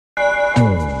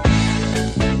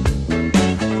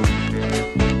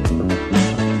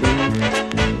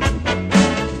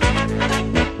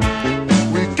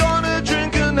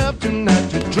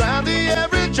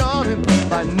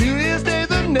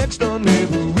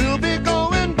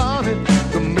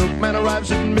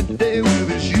Monday with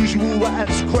his usual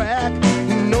wisecrack.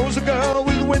 He knows a girl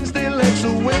with Wednesday legs,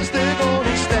 so Wednesday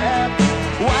morning snap.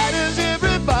 Why does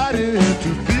everybody have to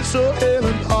be so hell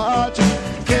and hard?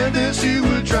 Can't they see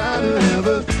we're trying to have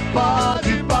a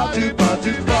party, party,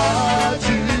 party,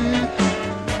 party?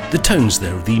 The tones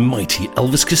there of the mighty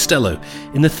Elvis Costello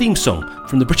in the theme song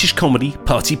from the British comedy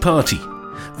Party Party.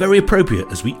 Very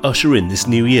appropriate as we usher in this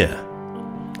new year.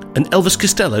 And Elvis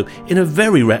Costello, in a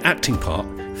very rare acting part,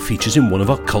 features in one of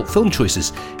our cult film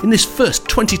choices in this first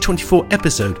 2024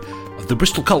 episode of the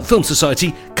Bristol Cult Film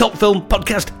Society Cult Film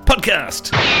Podcast.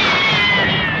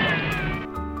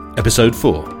 Episode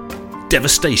 4,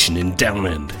 Devastation in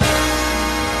Downend.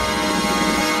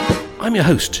 I'm your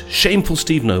host, Shameful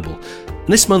Steve Noble, and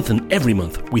this month and every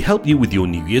month we help you with your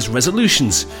New Year's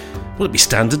resolutions. Will it be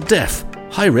standard def,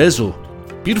 high res or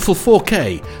beautiful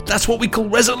 4K? That's what we call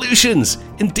resolutions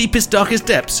in deepest, darkest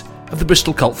depths of the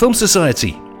Bristol Cult Film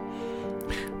Society.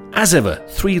 As ever,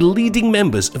 3 leading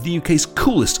members of the UK's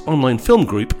coolest online film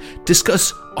group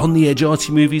discuss on-the-edge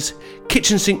arty movies,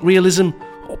 kitchen sink realism,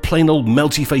 or plain old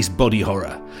melty-faced body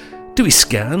horror. Do we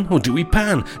scan or do we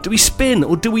pan? Do we spin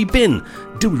or do we bin?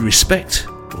 Do we respect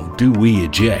or do we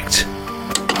eject?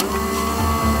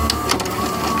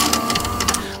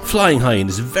 Flying high in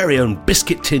his very own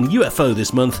biscuit tin UFO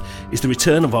this month is the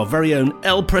return of our very own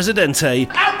El Presidente,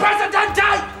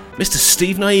 Mr.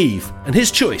 Steve Naive, and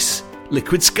his choice,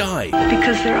 Liquid Sky.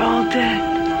 Because they're all dead.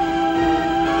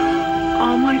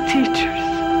 All my teachers.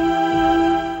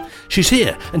 She's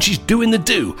here and she's doing the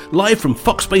do. Live from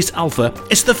Fox Space Alpha,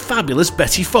 it's the fabulous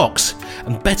Betty Fox.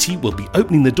 And Betty will be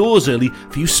opening the doors early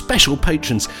for you special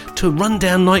patrons to a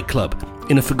rundown nightclub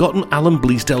in a forgotten Alan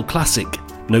Bleasdale classic,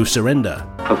 No Surrender.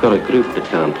 I've got a group that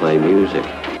can't play music.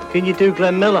 Can you do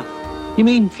Glenn Miller? You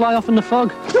mean Fly Off in the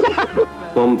Fog?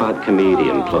 One bad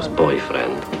comedian plus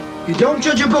boyfriend. You don't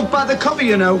judge a book by the cover,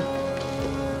 you know.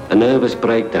 A nervous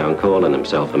breakdown calling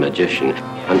himself a magician,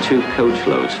 and 2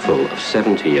 coachloads full of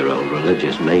 70-year-old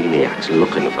religious maniacs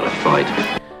looking for a fight.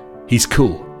 He's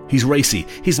cool, he's racy,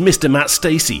 he's Mr. Matt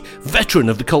Stacey, veteran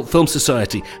of the Cult Film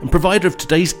Society and provider of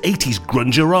today's 80s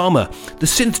grunge-orama, the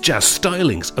synth jazz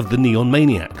stylings of the Neon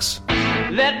Maniacs.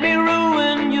 Let me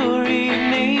ruin your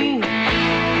evening,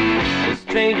 the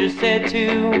stranger said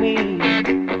to me.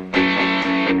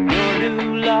 Your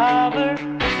new lover,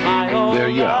 my old They're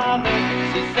young. lover.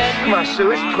 She said, Come on,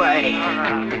 Sue, it's play.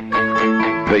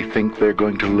 They think they're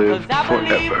going to live 'cause I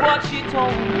believe forever. what she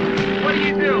told me. What are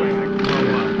you doing?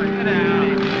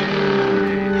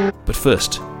 But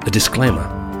first, a disclaimer.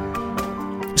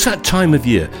 It's that time of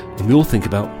year when we all think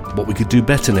about what we could do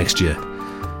better next year.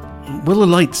 Will the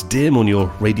lights dim on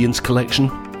your Radiance collection?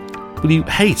 Will you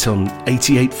hate on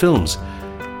 88 films?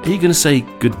 Are you going to say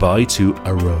goodbye to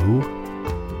a row?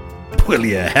 Will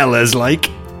you hellers like?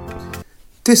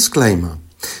 Disclaimer.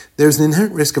 There is an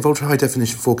inherent risk of ultra-high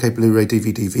definition 4K Blu-ray,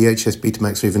 DVD, VHS,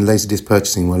 Betamax or even Laserdisc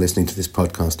purchasing while listening to this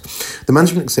podcast. The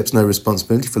management accepts no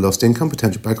responsibility for lost income,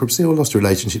 potential bankruptcy or lost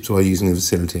relationships while using the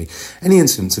facility. Any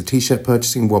incidents of t-shirt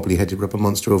purchasing, wobbly-headed rubber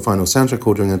monster or vinyl soundtrack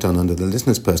ordering are done under the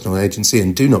listener's personal agency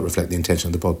and do not reflect the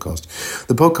intention of the podcast.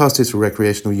 The podcast is for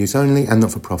recreational use only and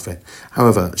not for profit.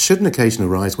 However, should an occasion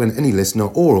arise when any listener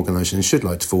or organisation should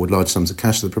like to forward large sums of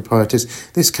cash to the proprietors,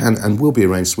 this can and will be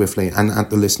arranged swiftly and at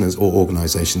the listener's or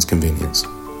organisation's convenience.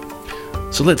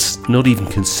 So let's not even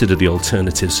consider the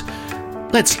alternatives.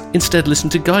 Let's instead listen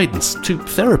to guidance, to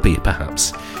therapy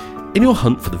perhaps. In your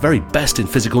hunt for the very best in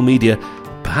physical media,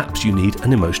 perhaps you need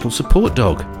an emotional support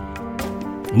dog.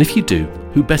 And if you do,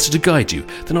 who better to guide you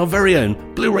than our very own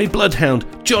Blu-ray bloodhound,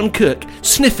 John Kirk,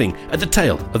 sniffing at the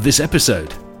tail of this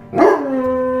episode.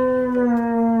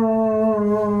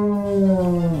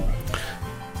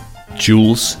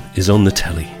 Jules is on the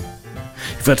telly.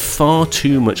 You've had far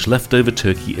too much leftover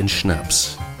turkey and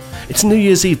schnapps. It's New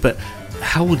Year's Eve, but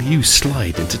how will you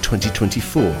slide into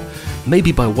 2024?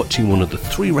 Maybe by watching one of the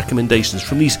 3 recommendations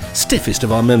from these stiffest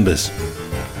of our members.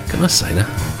 Can I say that?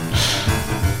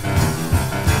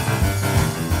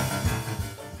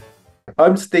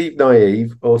 I'm Steve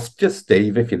Naive, or just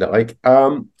Steve if you like.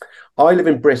 I live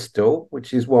in Bristol,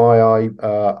 which is why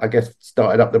I guess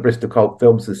started up the Bristol Cult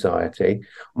Film Society.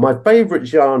 My favourite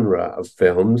genre of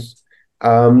films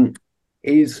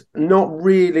is not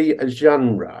really a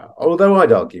genre, although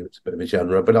I'd argue it's a bit of a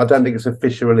genre, but I don't think it's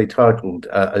officially titled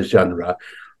a genre,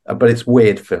 but it's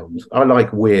weird films. I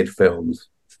like weird films.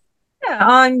 Yeah,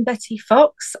 I'm Betty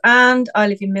Fox and I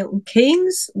live in Milton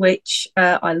Keynes, which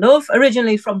I love.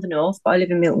 Originally from the north, but I live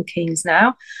in Milton Keynes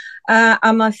now.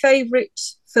 And my favourite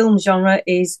film genre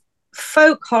is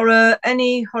folk horror,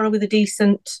 any horror with a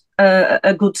decent,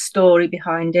 a good story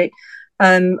behind it.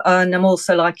 And I'm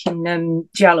also liking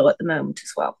Jello at the moment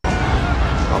as well.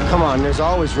 Oh, come on, there's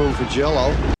always room for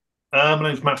Jello. My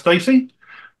name's Matt Stacey.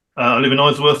 I live in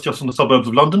Isleworth, just in the suburbs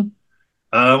of London.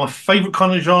 My favourite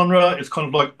kind of genre is kind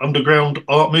of like underground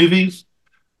art movies,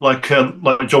 like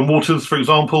John Waters, for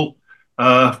example.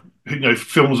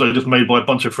 Films that are just made by a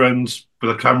bunch of friends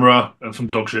with a camera and some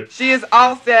dog shit. She is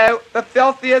also the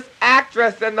filthiest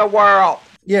actress in the world.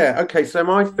 Yeah, okay, so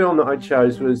my film that I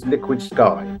chose was Liquid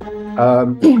Sky.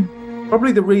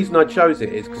 Probably the reason I chose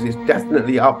it is because it's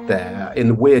definitely up there in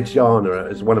the weird genre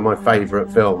as one of my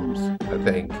favourite films, I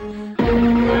think.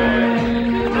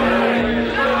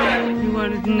 You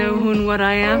wanted to know who and what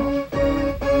I am?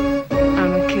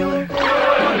 I'm a killer.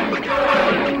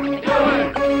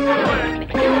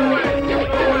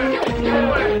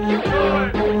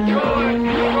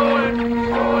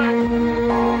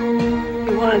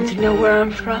 You wanted to know where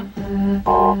I'm from?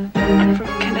 I'm from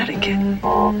Connecticut.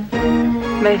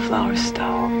 Mayflower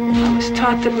Stone. I was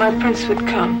taught that my prince would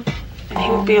come, and he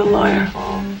would be a lawyer,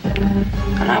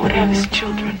 and I would have his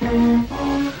children.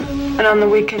 And on the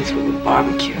weekends we would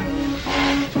barbecue.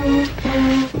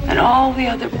 And all the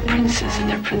other princes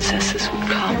and their princesses would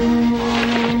come.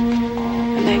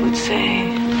 And they would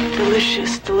say,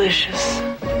 delicious, delicious.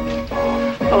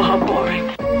 Oh, how boring.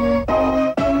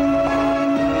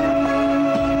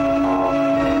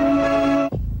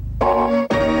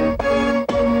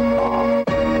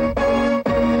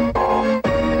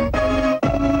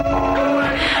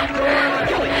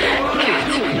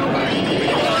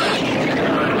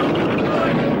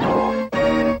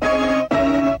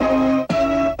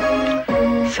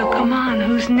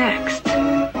 Next?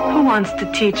 Who wants to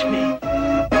teach me?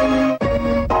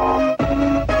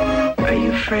 Are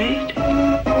you afraid?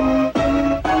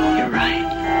 You're right.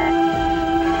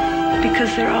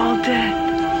 Because they're all dead.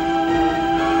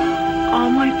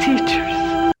 All my teachers.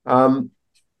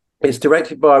 It's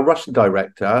directed by a Russian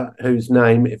director whose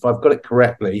name, if I've got it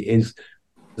correctly, is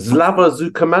Slava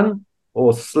Zuckerman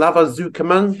or Slava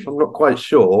Zuckerman. I'm not quite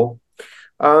sure.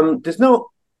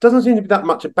 Doesn't seem to be that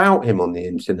much about him on the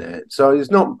internet. So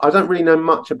I don't really know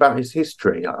much about his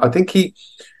history. I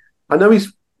know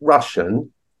he's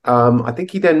Russian. I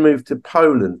think he then moved to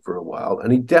Poland for a while,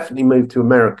 and he definitely moved to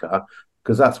America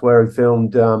because that's where he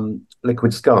filmed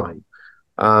Liquid Sky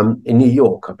in New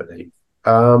York, I believe.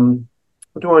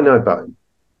 What do I know about him?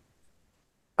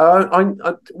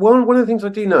 One of the things I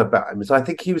do know about him is I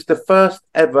think he was the first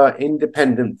ever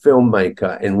independent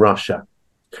filmmaker in Russia.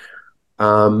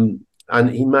 And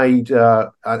he made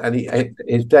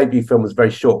his debut film was a very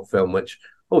short film, which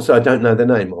also I don't know the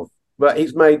name of. But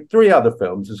he's made 3 other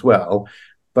films as well.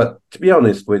 But to be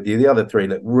honest with you, the other 3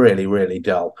 look really, really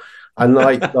dull. And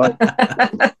like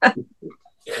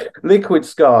Liquid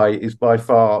Sky is by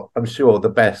far, I'm sure, the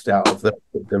best out of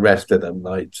the rest of them.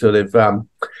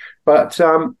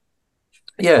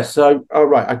 Yeah. So all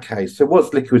right, okay. So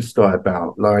what's Liquid Sky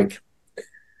about?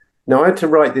 Now, I had to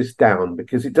write this down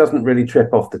because it doesn't really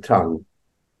trip off the tongue.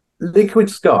 Liquid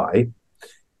Sky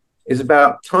is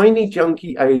about tiny,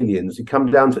 junky aliens who come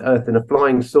down to Earth in a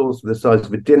flying saucer the size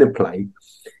of a dinner plate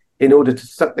in order to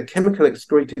suck the chemical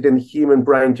excreted in the human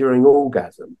brain during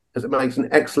orgasm, as it makes an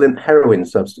excellent heroin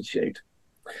substitute.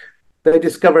 They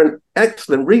discover an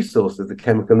excellent resource of the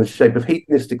chemical in the shape of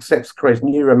hedonistic, sex-crazed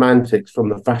new romantics from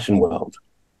the fashion world.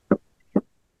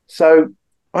 So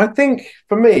I think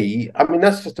for me,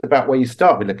 that's just about where you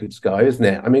start with Liquid Sky, isn't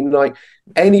it?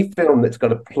 Any film that's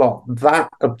got a plot that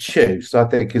obtuse, I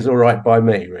think, is all right by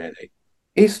me, really.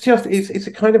 It's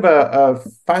a kind of a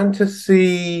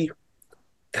fantasy,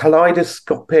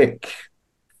 kaleidoscopic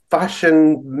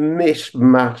fashion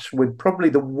mishmash with probably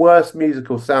the worst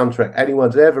musical soundtrack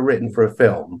anyone's ever written for a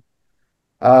film.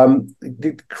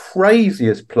 The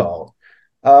craziest plot.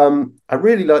 I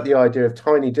really like the idea of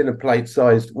tiny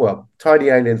tiny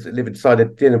aliens that live inside a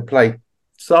dinner plate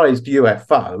sized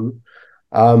UFO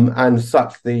and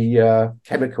suck the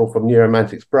chemical from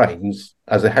Neuromantic's brains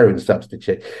as a heroin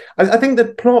substitute. I think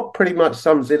the plot pretty much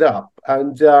sums it up,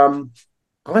 and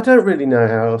I don't really know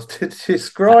how else to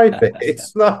describe it.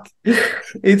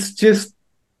 It's just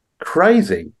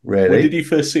crazy, really. When did you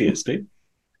first see it, Steve?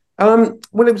 Well,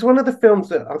 it was one of the films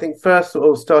that I think first sort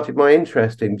of started my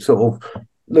interest in sort of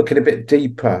looking a bit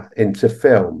deeper into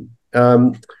film.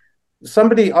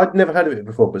 Somebody, I'd never heard of it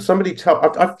before, but somebody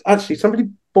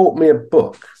bought me a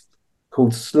book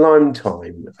called Slime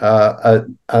Time, a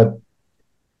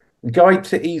guide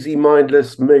to easy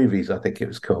mindless movies, I think it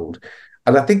was called.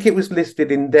 And I think it was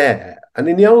listed in there. And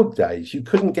in the old days, you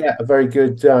couldn't get a very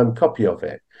good copy of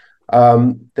it.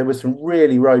 There were some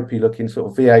really ropey looking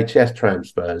sort of VHS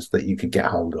transfers that you could get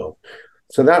hold of.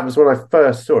 So that was when I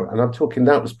first saw it, and I'm talking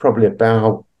that was probably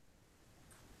about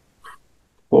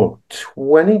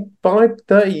 25,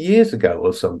 30 years ago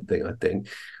or something, I think.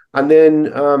 And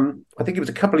then I think it was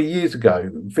a couple of years ago,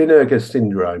 Vinegar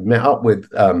Syndrome met up with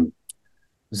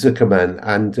Zuckerman,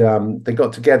 and they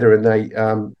got together and they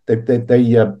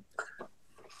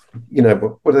you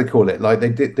know, what do they call it? Like they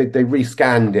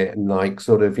rescanned it and like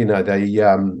sort of,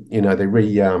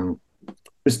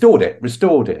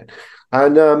 restored it.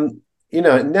 And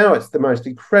now it's the most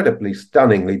incredibly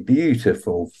stunningly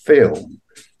beautiful film.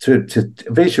 To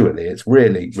visually, it's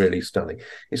really, really stunning.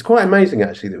 It's quite amazing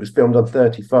actually that it was filmed on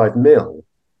 35 mil,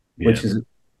 which is a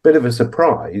bit of a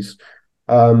surprise.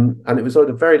 And it was on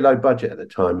a very low budget at the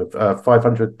time of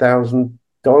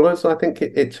 $500,000. I think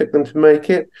it took them to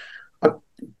make it.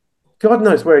 God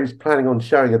knows where he's planning on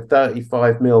showing a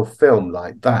 35 mil film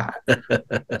like that,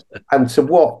 and to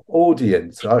what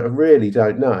audience, I really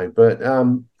don't know. But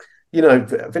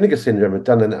Vinegar Syndrome have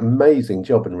done an amazing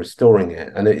job in restoring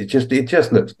it, and it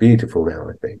just looks beautiful now,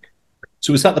 I think.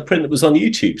 So was that the print that was on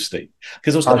YouTube, Steve?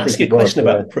 Because I was going to ask you a question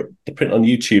about the print on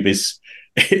YouTube.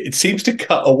 It seems to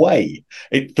cut away.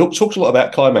 It talks a lot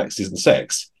about climaxes and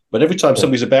sex, but every time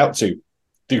somebody's about to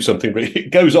do something, it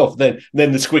goes off. Then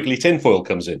the squiggly tinfoil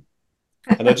comes in.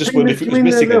 And I just wondered if it was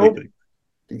missing anything.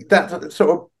 That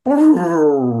sort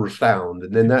of sound,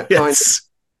 and then that kind of...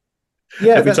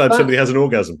 Every time somebody has an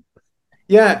orgasm.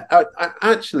 Yeah,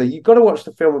 actually, you've got to watch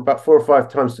the film about 4 or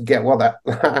 5 times to get what that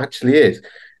actually is.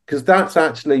 Because that's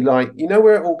actually like,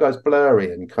 where it all goes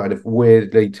blurry and kind of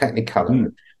weirdly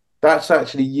technicolor? That's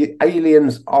actually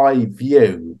alien's eye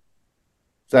view.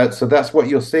 So that's what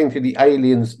you're seeing through the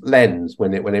alien's lens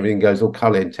when everything goes all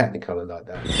colour and technicolor like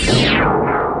that.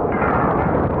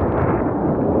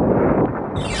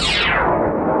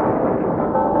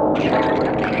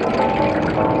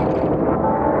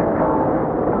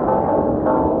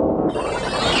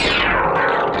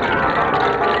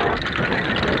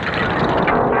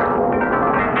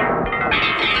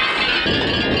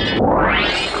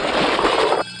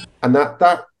 And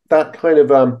that kind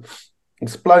of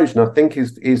explosion, I think,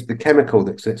 is the chemical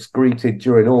that's excreted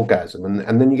during orgasm,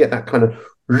 and then you get that kind of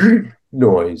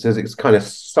noise as it's kind of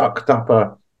sucked up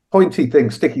a pointy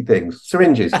thing, sticky things,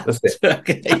 syringes. That's it.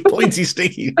 Okay, pointy,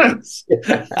 sticky things.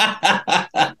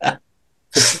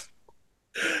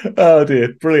 Oh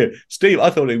dear, brilliant, Steve. I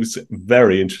thought it was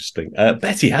very interesting.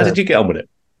 Betty, how did you get on with it?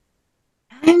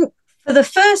 For the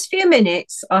first few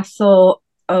minutes, I thought,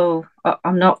 I'm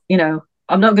not going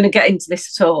to get into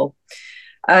this at all.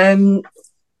 I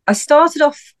started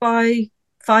off by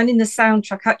finding the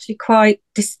soundtrack actually quite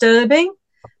disturbing,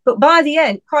 but by the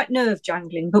end, quite nerve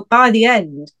jangling. But by the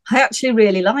end, I actually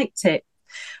really liked it.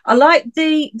 I liked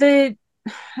it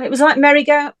was like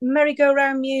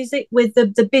merry-go-round music with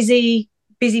the busy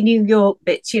New York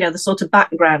bits, the sort of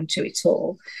background to it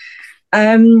all.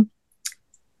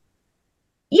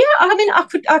 Yeah, I mean,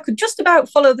 I could just about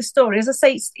follow the story. As I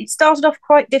say, it started off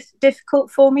quite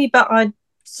difficult for me, but I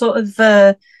sort of,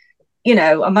 I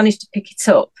managed to pick it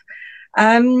up.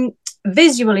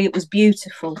 Visually, it was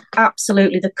beautiful.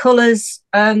 Absolutely, the colours.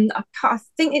 I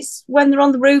think it's when they're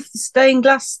on the roof, the stained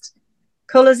glass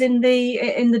colours in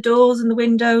the doors and the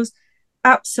windows.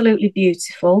 Absolutely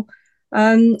beautiful.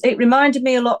 It reminded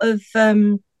me a lot of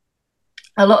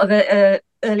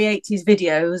early 80s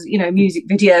videos, music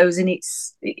videos, and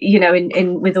it's,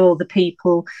 in with all the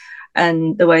people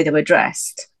and the way they were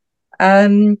dressed.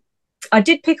 I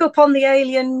did pick up on the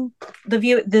alien, the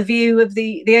view of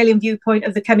the alien viewpoint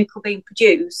of the chemical being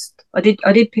produced. I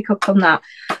did pick up on that.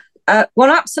 One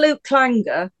absolute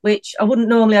clanger, which I wouldn't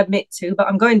normally admit to, but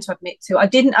I'm going to admit to, I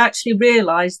didn't actually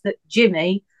realise that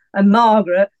Jimmy and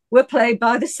Margaret were played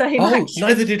by the same actress.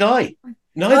 Neither did I. I.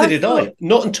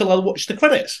 Not until I watched the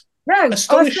credits. No, I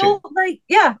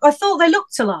thought they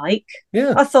looked alike.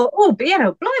 Yeah. I thought,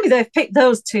 blimey, they've picked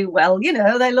those two well.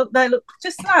 They look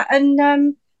just that.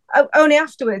 And only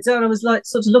afterwards, when I was like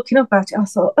sort of looking up at it, I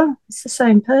thought, oh, it's the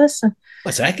same person.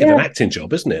 Well, it's a heck of an acting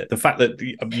job, isn't it? The fact that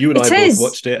you and I both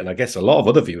watched it, and I guess a lot of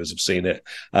other viewers have seen it.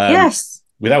 Yes.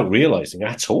 Without realising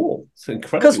at all. It's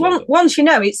incredible. Because once you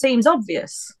know, it seems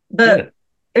obvious, but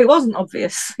it wasn't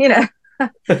obvious, So,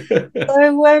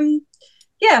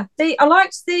 I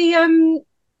liked the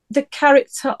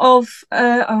character of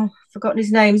I've forgotten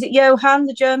his name. Is it Johann,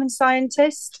 the German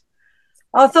scientist?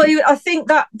 I think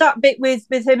that bit with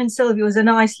him and Sylvia was a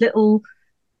nice little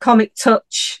comic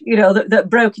touch, that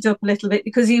broke it up a little bit,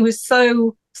 because he was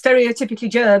so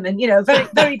stereotypically German, very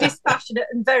very dispassionate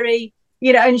and very,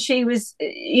 and she was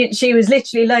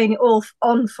literally laying it all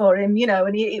on for him,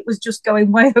 and it was just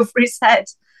going way over his head.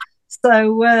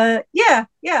 I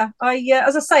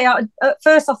as I say, at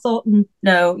first I thought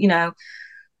no,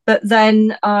 but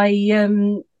then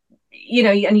and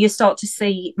you start to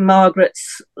see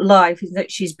Margaret's life,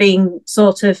 that she's being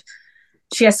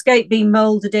she escaped being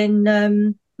moulded in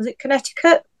was it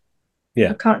Connecticut?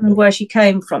 Yeah, I can't remember where she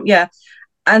came from. Yeah,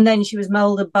 and then she was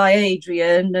moulded by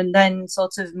Adrian, and then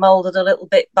sort of moulded a little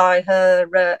bit by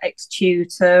her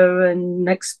ex-tutor, and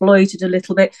exploited a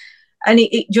little bit, and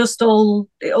it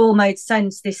all made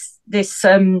sense. This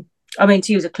I mean,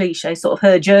 to use a cliche, sort of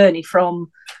her journey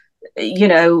from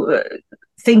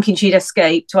thinking she'd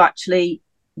escaped to actually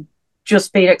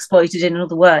just being exploited in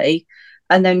another way,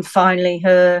 and then finally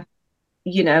her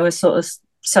a sort of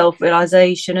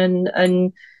self-realization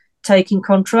and taking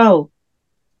control.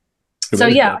 So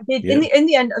I did. In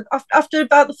the end, after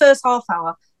about the first half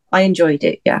hour, I enjoyed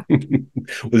it. Yeah.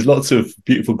 There's lots of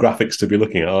beautiful graphics to be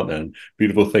looking at, aren't there? And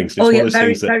beautiful things. It's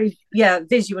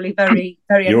visually very,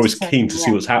 very. You're always keen to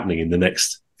see what's happening in the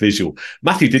next visual.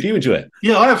 Matthew, did you enjoy it?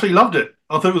 Yeah, I absolutely loved it.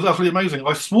 I thought it was absolutely amazing.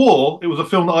 I swore it was a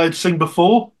film that I had seen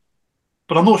before,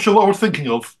 but I'm not sure what I was thinking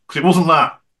of, because it wasn't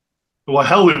that. Well,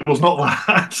 hell, it was not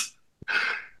that.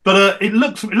 But it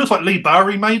looks like Lee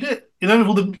Bowery made it. With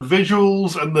all the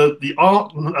visuals and the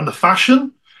art and the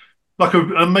fashion, like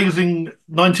an amazing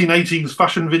 1980s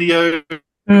fashion video,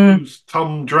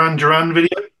 Tom Duran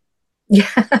video. Yeah.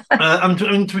 And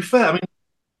to be fair, I mean,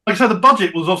 like I said, the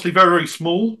budget was obviously very, very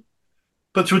small,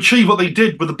 but to achieve what they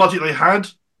did with the budget they had,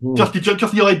 just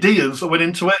the ideas that went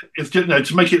into it is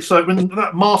to make it so. I mean,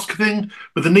 that mask thing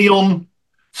with the neon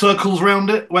circles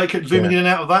around it, where it kept zooming in and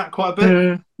out of that quite a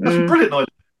bit. That's a brilliant idea.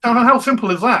 How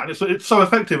simple is that? It's so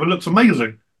effective and looks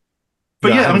amazing.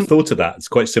 But I haven't thought of that. It's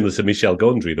quite similar to Michel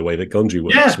Gondry, the way that Gondry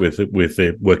works with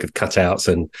the work of cutouts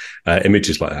and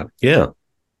images like that. Yeah.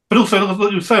 But also,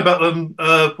 what you say about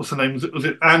what's her name? Was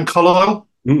it Anne Carlisle?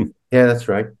 Yeah, that's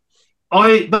right.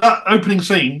 That opening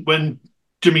scene when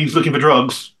Jimmy's looking for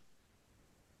drugs,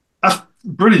 that's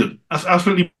brilliant. That's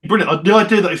absolutely brilliant. The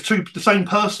idea that it's the same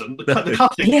person, the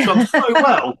cutting is done so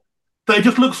well that it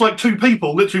just looks like two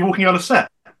people literally walking out of set.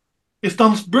 It's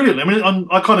done brilliantly. I mean,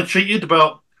 I kind of cheated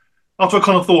after I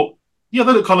kind of thought, yeah,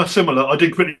 they look kind of similar. I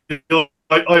did quickly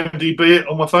IMDb it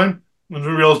on my phone and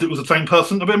realised it was the same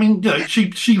person. But I mean,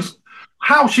 she's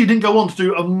how she didn't go on to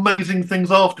do amazing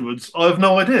things afterwards, I have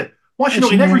no idea. Why is she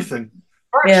not in everything?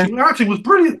 Her acting was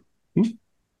brilliant.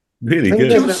 Really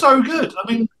good. She was so good.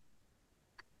 I mean,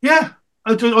 yeah,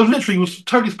 I literally was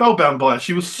totally spellbound by her.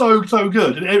 She was so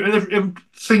good in every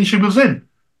scene she was in.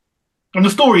 And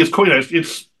the story is quite,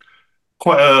 it's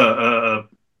quite a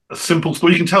simple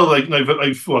story. You can tell I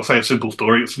say a simple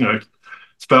story. It's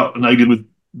it's about an alien with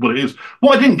what it is.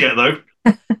 What I didn't get though,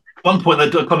 one point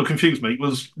that kind of confused me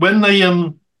was when they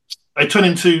turn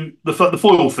into the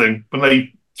foil thing when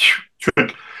they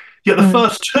shrink. Yet the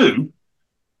first two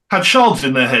had shards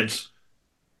in their heads.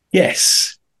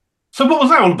 Yes. So what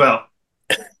was that all about?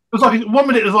 It was like 1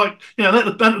 minute it was like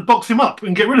let box him up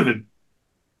and get rid of him.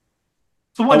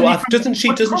 So doesn't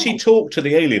she talk to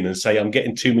the alien and say, "I'm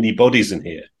getting too many bodies in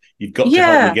here. You've got to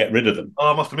help me get rid of them."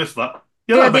 Oh, I must have missed that.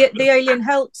 The alien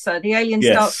helps her. The alien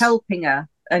starts helping her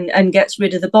and gets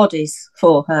rid of the bodies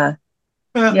for her.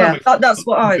 That's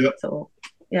what I thought.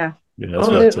 Yeah.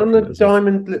 On the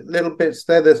diamond little bits,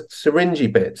 they're the syringy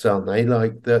bits, aren't they?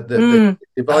 Like the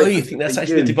device. Oh, you think that's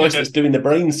actually the device that's doing the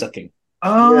brain sucking?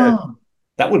 Oh. Yeah.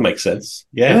 That would make sense.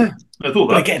 Yeah. I thought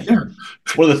that. But again,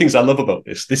 one of the things I love about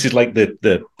this is like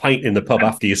the pint in the pub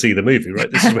after you see the movie, right?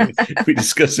 This is when we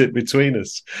discuss it between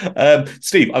us.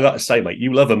 Steve, I got to say, mate,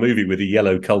 you love a movie with a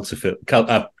yellow colour filter,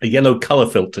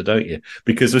 don't you?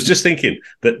 Because I was just thinking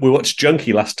that we watched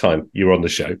Junkie last time you were on the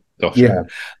show.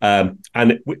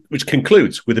 And which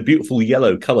concludes with a beautiful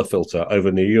yellow colour filter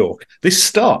over New York. This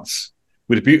starts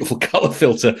with a beautiful colour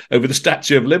filter over the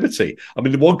Statue of Liberty. I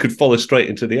mean, the one could follow straight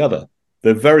into the other.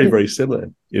 They're very, very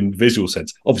similar in visual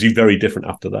sense. Obviously, very different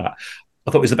after that. I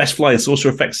thought it was the best flying saucer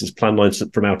effects since Plan 9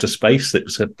 from Outer Space. It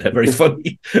was very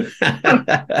funny.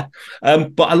 But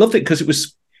I loved it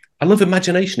because I love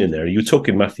imagination in there. You were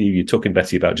talking, Matthew, you're talking,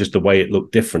 Betty, about just the way it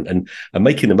looked different and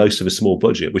making the most of a small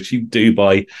budget, which you do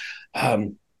by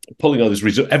pulling all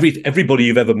this everybody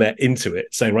you've ever met into it,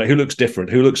 saying, right, who looks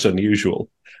different, who looks unusual,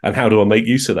 and how do I make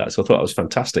use of that? So I thought that was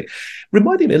fantastic.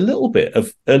 Reminding me a little bit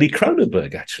of early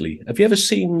Cronenberg, actually. Have you ever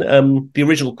seen the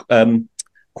original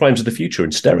Crimes of the Future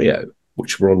in stereo,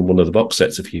 which were on one of the box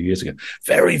sets a few years ago?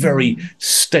 Very, very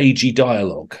stagey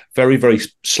dialogue, very, very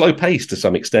slow-paced to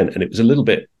some extent, and it was a little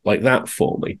bit like that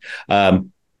for me. I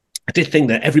did think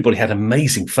that everybody had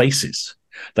amazing faces.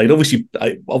 They'd obviously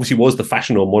was the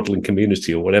fashion or modeling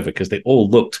community or whatever, because they all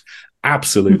looked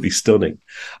absolutely stunning.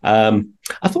 I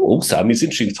thought also, I mean, it's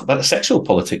interesting to talk about the sexual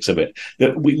politics of it.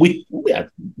 That we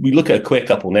look at a queer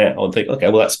couple now and think, okay,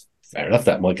 well, that's fair enough,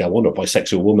 that might go on, a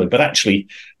bisexual woman, but actually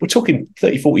we're talking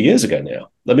 30, 40 years ago now.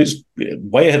 I mean, it's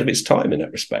way ahead of its time in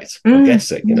that respect, I'm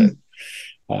guessing, you know.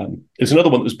 There's another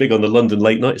one that was big on the London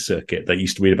late night circuit that I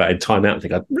used to read about in Time Out and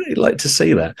think I'd really like to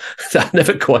see that. I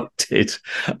never quite did.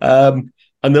 And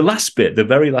the last bit, the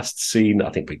very last scene, I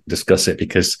think we can discuss it,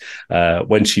 because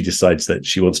when she decides that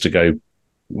she wants to go,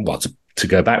 to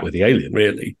go back with the alien,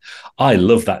 really, I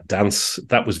love that dance.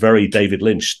 That was very David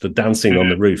Lynch, the dancing on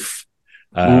the roof.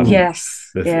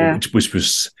 Which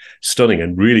was stunning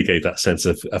and really gave that sense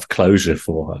of closure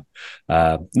for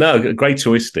her. No, great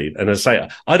choice, Steve. And as I say,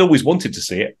 I'd always wanted to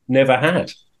see it, never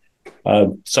had.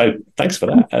 So thanks for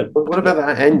that. What about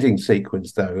that ending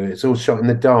sequence, though? It's all shot in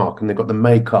the dark and they've got the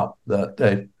makeup that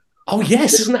they... Oh,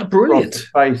 yes, isn't that brilliant?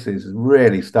 Faces is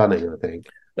really stunning, I think.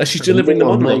 She's delivering the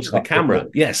monologue to the camera.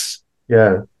 Yes.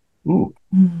 Yeah. Ooh.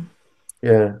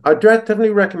 Yeah, I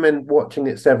definitely recommend watching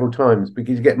it several times,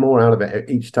 because you get more out of it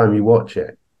each time you watch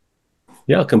it.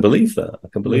 Yeah, I can believe that. I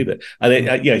can believe it. And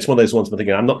it's one of those ones I'm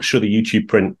thinking, I'm not sure the YouTube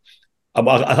print,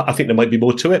 I think there might be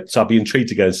more to it. So I'd be intrigued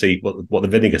to go and see what the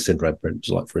Vinegar Syndrome print was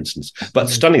like, for instance. But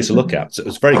stunning to look at. So it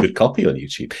was a very good copy on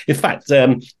YouTube. In fact,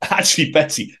 actually,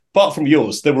 Betty, apart from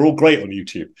yours, they were all great on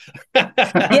YouTube.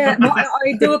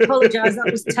 I do apologise. That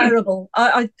was terrible.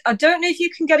 I don't know if you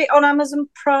can get it on Amazon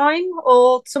Prime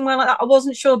or somewhere like that. I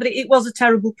wasn't sure, but it was a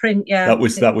terrible print. Yeah, that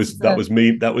was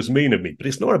mean. That was mean of me. But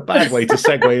it's not a bad way to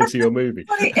segue into your movie.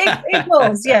 It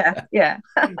was. Yeah.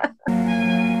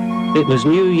 It was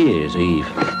New Year's Eve.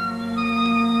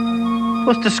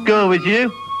 What's the score with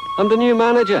you? I'm the new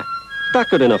manager. That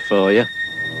good enough for you?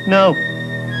 No,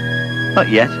 not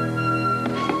yet.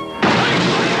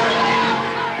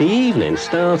 The evening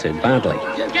started badly.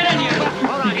 Get in here.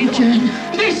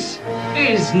 This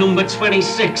is number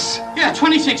 26. Yeah,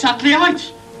 26 Attlee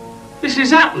Heights. This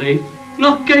is Attlee,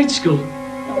 not Gateskull.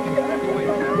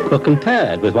 But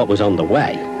compared with what was on the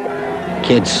way,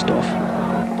 kids' stuff.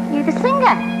 You're the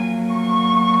singer?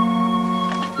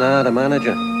 Nah, the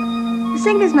manager. The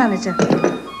singer's manager?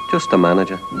 Just the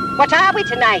manager. What are we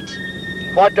tonight?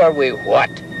 What are we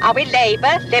what? Are we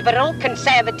Labour, Liberal,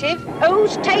 Conservative?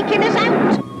 Who's taking us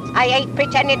out? I ain't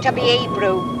pretending to be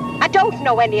Hebrew. I don't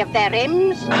know any of their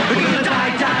hymns. We're gonna die,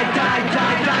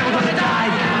 we're gonna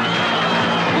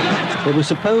die. It was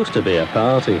supposed to be a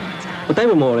party, but they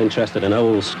were more interested in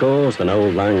old scores than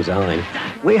old lang syne.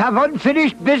 We have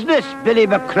unfinished business, Billy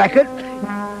McCracken.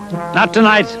 Not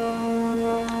tonight.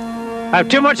 I have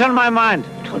too much on my mind.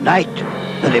 Tonight,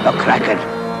 Billy McCracken.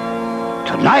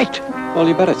 Tonight. Well,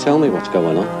 you better tell me what's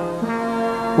going on.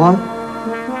 What?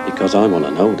 Because I want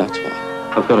to know, that's why.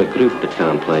 I've got a group that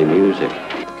can't play music.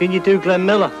 Can you do Glenn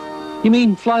Miller? You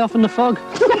mean Fly Off in the Fog?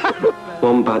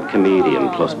 One bad comedian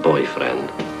plus boyfriend.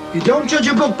 You don't judge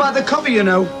a book by the cover, you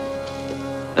know.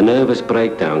 A nervous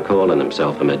breakdown calling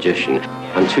himself a magician,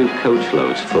 and 2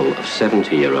 coachloads full of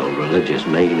 70-year-old religious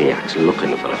maniacs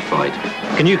looking for a fight.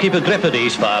 Can you keep a grip of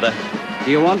these, Father?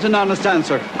 Do you want an honest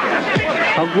answer?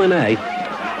 Hogman, eh?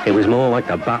 It was more like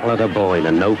the Battle of the Boyne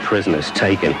and no prisoners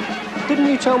taken. Didn't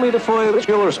you tell me the fire was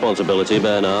your responsibility,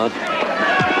 Bernard?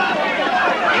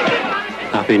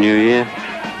 Happy New Year.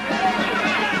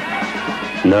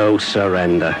 No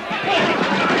surrender.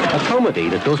 A comedy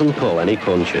that doesn't pull any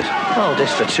punches. Oh,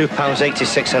 this for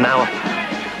 £2.86 an hour.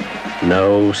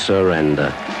 No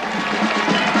surrender.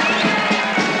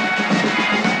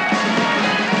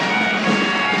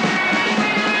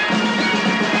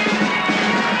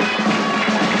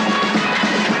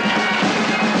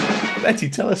 Betty,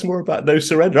 tell us more about No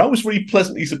Surrender. I was really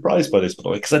pleasantly surprised by this, by the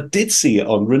way, because I did see it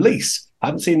on release. I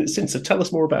haven't seen it since, so tell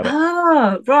us more about it.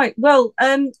 Ah, right. Well,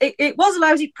 it was a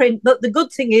lousy print, but the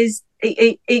good thing is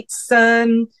it's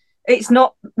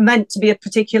not meant to be a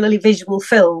particularly visual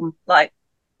film like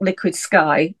Liquid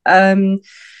Sky.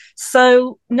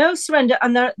 So No Surrender,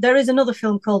 and there is another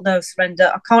film called No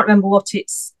Surrender. I can't remember what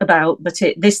it's about, but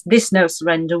this No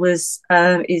Surrender is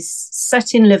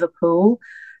set in Liverpool,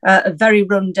 a very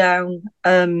rundown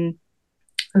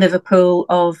Liverpool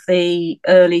of the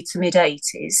early to mid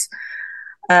 80s.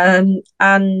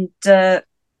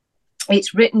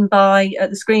 It's written by,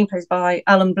 the screenplays by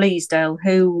Alan Bleasdale,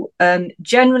 who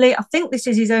generally, I think this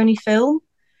is his only film.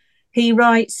 He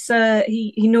writes,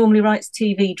 he normally writes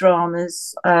TV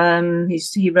dramas.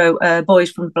 He wrote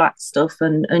Boys from the Black Stuff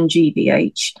and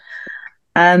GBH.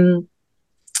 And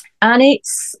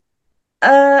it's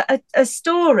a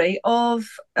story of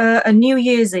a New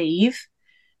Year's Eve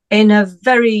in a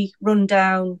very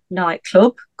rundown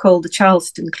nightclub called the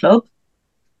Charleston Club.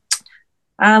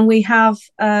 And we have,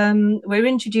 we're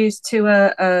introduced to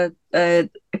a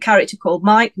character called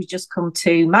Mike, who's just come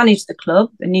to manage the club,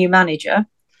 a new manager.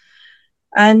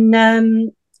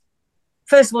 And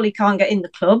first of all, he can't get in the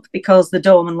club because the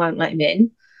doorman won't let him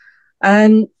in.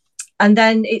 And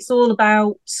then it's all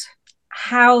about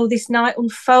how this night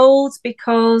unfolds,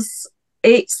 because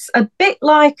it's a bit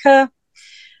like the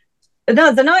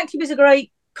nightclub is a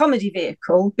great comedy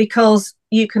vehicle because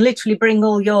you can literally bring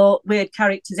all your weird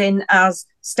characters in as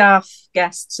staff,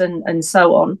 guests, and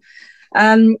so on.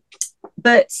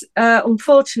 But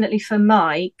unfortunately for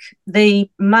Mike, the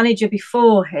manager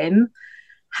before him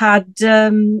had,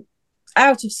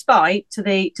 out of spite to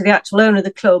the actual owner of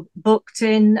the club, booked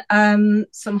in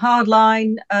some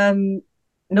hardline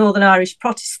Northern Irish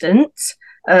Protestants,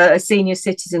 a senior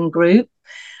citizen group,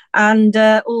 and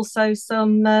also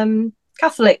some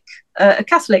Catholic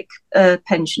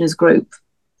pensioners group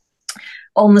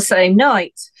on the same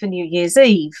night for New Year's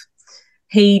Eve.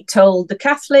 He told the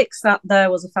Catholics that there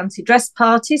was a fancy dress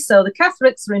party, so the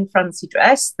Catholics are in fancy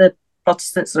dress, the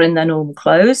Protestants are in their normal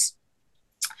clothes.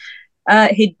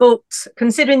 He'd booked,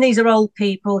 considering these are old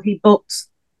people, he booked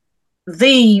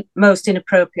the most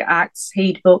inappropriate acts.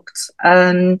 He'd booked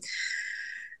an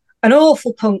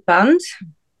awful punk band,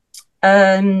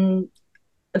 a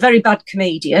very bad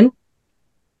comedian,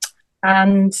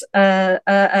 and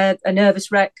a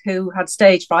nervous wreck who had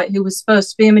stage fright, who was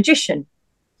supposed to be a magician.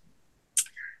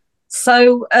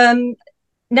 So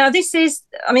now this in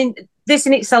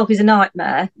itself is a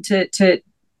nightmare to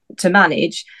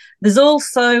manage. There's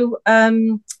also a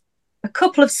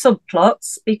couple of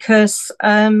subplots because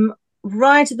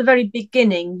right at the very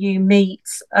beginning you meet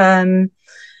a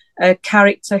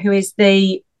character who is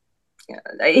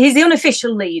he's the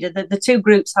unofficial leader. The two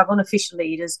groups have unofficial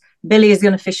leaders. Billy is the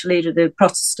unofficial leader of the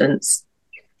Protestants.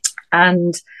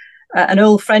 And an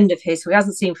old friend of his who he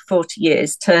hasn't seen for 40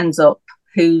 years turns up,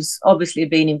 who's obviously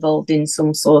been involved in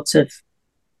some sort of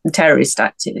terrorist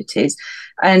activities,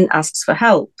 and asks for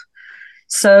help.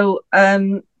 So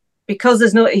because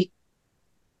he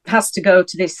has to go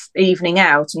to this evening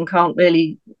out and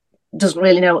doesn't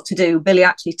really know what to do, Billy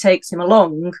actually takes him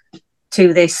along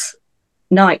to this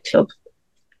nightclub.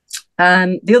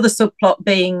 The other subplot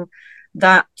being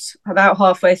that about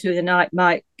halfway through the night,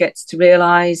 Mike gets to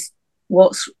realise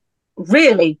what's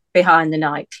really behind the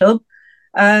nightclub,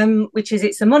 which is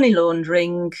it's a money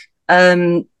laundering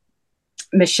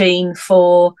machine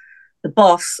for the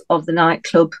boss of the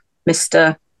nightclub,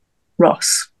 Mr.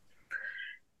 Ross.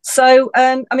 So,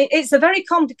 it's a very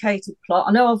complicated plot.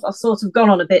 I know I've sort of gone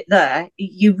on a bit there.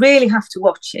 You really have to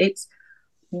watch it.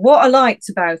 What I liked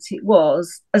about it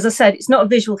was, as I said, it's not a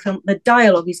visual film. The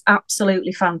dialogue is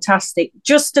absolutely fantastic.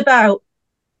 Just about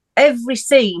every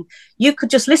scene, you could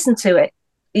just listen to it.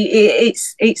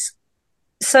 It's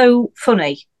so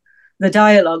funny, the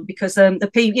dialogue, because the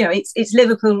people, it's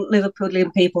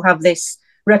Liverpoolian people have this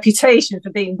reputation for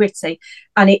being witty,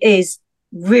 and it is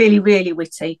really, really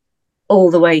witty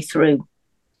all the way through.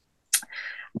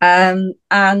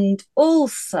 And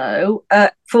also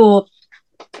for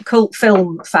cult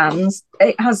film fans,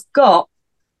 it has got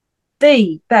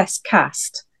the best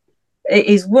cast. It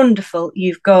is wonderful.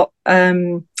 You've got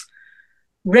Ray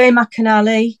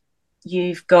McAnally,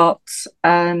 you've got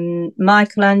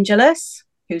Michael Angelis,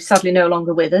 who's sadly no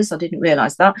longer with us. I didn't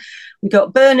realise that. We've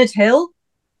got Bernard Hill,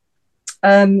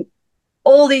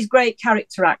 all these great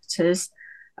character actors,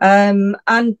 and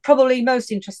probably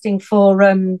most interesting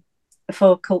for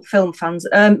cult film fans,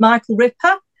 Michael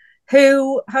Ripper,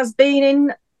 who has been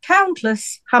in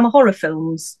countless Hammer horror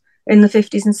films in the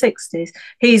 50s and 60s.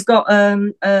 He's got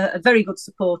a very good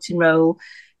supporting role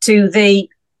to the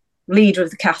leader of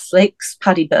the Catholics,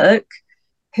 Paddy Burke,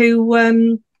 who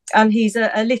and he's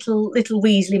a little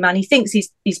Weasley man. He thinks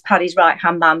he's Paddy's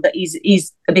right-hand man, but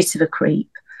he's a bit of a creep,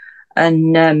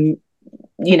 and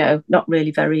not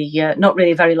really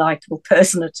a very likable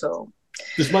person at all.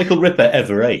 Does Michael Ripper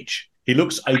ever age? He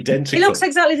looks identical. He looks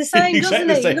exactly the same, doesn't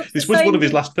he? This was one of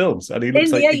his last films, and he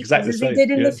looks like exactly the same. As he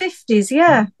did in the 50s,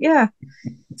 yeah.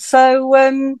 So,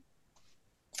 and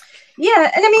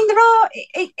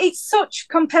it's such,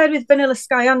 compared with Vanilla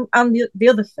Sky and the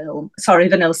other film, sorry,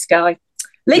 Vanilla Sky,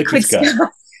 Liquid Sky.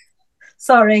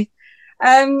 Sorry.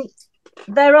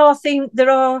 There are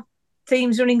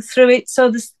themes running through it. So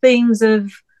there's themes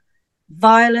of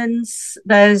violence.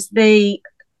 There's the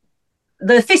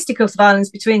fisticuffs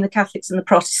violence between the Catholics and the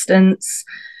Protestants,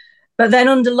 but then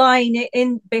underlying it,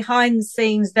 in behind the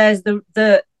scenes, there's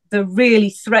the really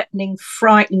threatening,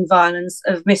 frightening violence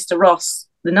of Mr. Ross,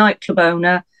 the nightclub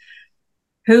owner,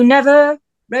 who never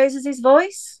raises his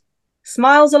voice,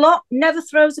 smiles a lot, never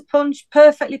throws a punch,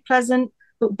 perfectly pleasant,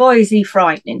 but boy, is he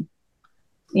frightening,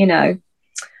 you know.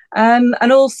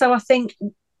 And also, I think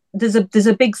there's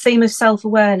a big theme of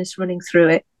self-awareness running through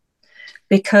it,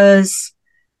 because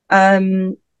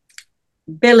Billy,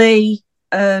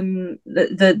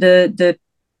 the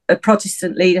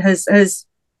Protestant leader, has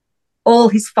all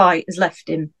his fight has left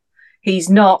him. He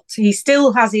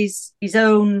still has his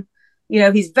own,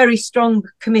 his very strong,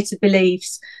 committed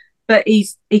beliefs, but he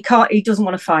doesn't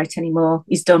want to fight anymore.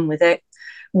 He's done with it.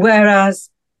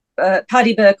 Whereas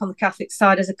Paddy Burke on the Catholic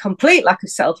side has a complete lack of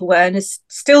self-awareness,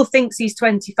 still thinks he's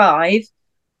 25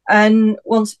 and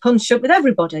wants to punch up with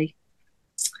everybody.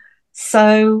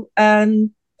 So,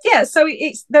 so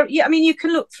it's there. Yeah, I mean, you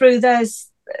can look through.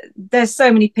 There's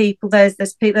so many people. There's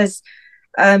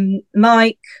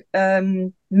Mike,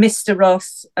 Mr.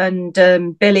 Ross, and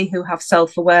Billy, who have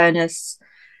self-awareness.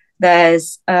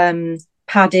 There's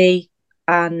Paddy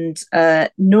and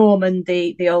Norman,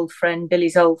 the old friend,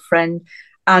 Billy's old friend,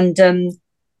 and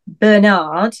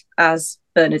Bernard, as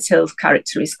Bernard Hill's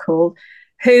character is called,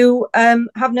 who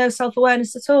have no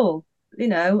self-awareness at all,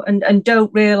 and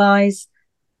don't realise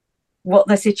what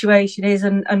their situation is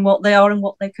and what they are and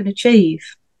what they can achieve.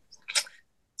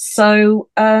 So,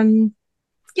 and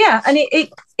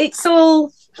it's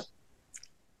all,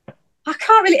 I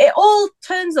can't really, it all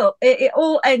turns up, it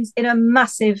all ends in a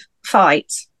massive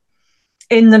fight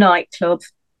in the nightclub.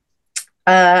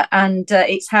 And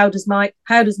it's how does Mike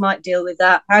deal with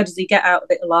that? How does he get out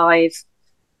of it alive?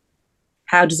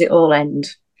 How does it all end?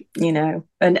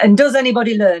 And does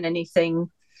anybody learn anything?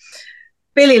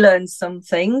 Billy learns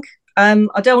something. I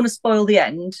don't want to spoil the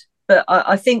end, but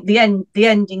I think the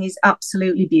ending is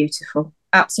absolutely beautiful.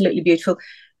 Absolutely beautiful.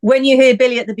 When you hear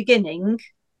Billy at the beginning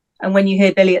and when you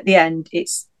hear Billy at the end,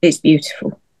 it's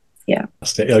beautiful. Yeah.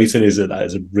 Oh, you said that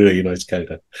is a really nice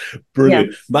character.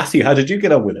 Brilliant. Yeah. Matthew, how did you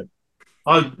get on with it?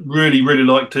 I really, really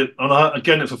liked it. And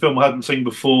again, it's a film I hadn't seen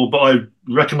before, but I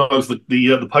recognised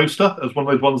the poster as one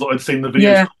of those ones that I'd seen the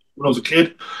videos when I was a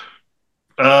kid.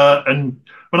 And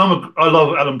when I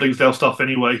love Adam Dinsdale stuff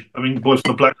anyway. I mean, Boys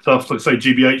from the Black stuff, like say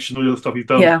GBH and all the other stuff he's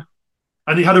done. Yeah.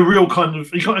 And he had a real kind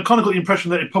of got the impression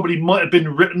that it probably might have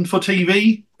been written for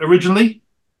TV originally.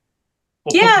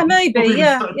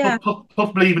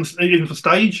 Possibly even for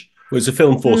stage. Well, it's a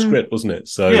film for script, wasn't it?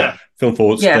 So film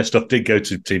for stuff did go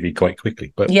to TV quite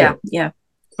quickly. But yeah.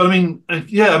 But I mean,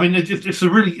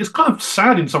 it's kind of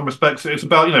sad in some respects. It's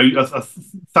about a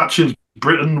Thatcher's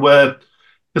Britain where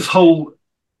this whole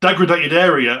degraded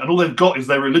area and all they've got is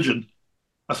their religion.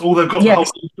 That's all they've got.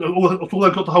 Yes. All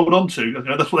they've got to hold on to.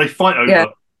 That's what they fight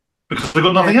over because they've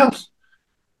got nothing else.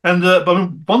 And but I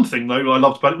mean, one thing though I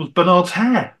loved about it was Bernard's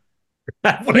hair.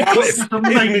 What a quiff! Isn't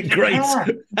it great?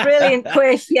 Brilliant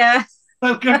quiff, yeah.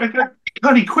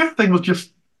 Bloody quiff thing was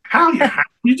just how do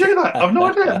you do that? I've no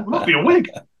idea. It must be a wig.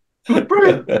 It was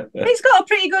brilliant. He's got a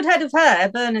pretty good head of hair,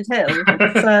 Bernard Hill.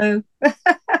 So,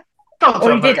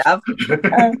 or he did have.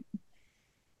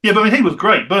 Yeah, but I mean, he was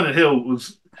great. Bernard Hill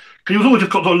was. He was always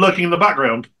just sort of lurking in the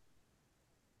background.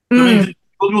 I mean, he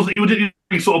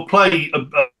didn't sort of play a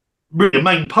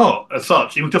main part as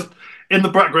such. He was just in the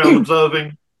background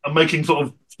observing and making sort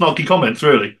of snarky comments,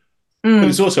 really. But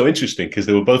it's also interesting because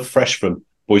they were both fresh from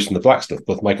Boys from the Black stuff,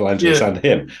 both Michael Angelis and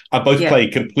him, and both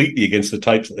played completely against the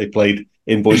types that they played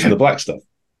in Boys from the Black stuff.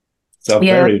 So I'm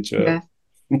very into it.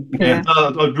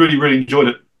 I really, really enjoyed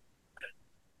it.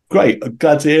 Great. I'm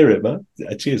glad to hear it, man.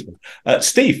 Cheers, man.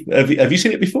 Steve, have you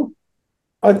seen it before?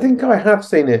 I think I have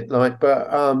seen it,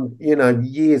 but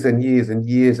years and years and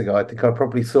years ago. I think I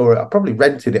probably saw it. I probably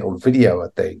rented it on video, I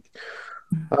think.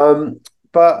 I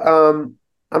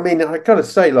mean, I got to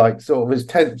say, sort of as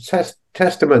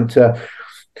testament to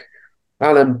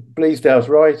Alan Bleasdale's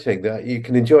writing, that you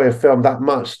can enjoy a film that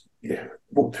much,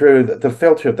 walk through the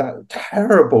filter of that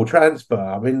terrible transfer.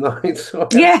 I mean,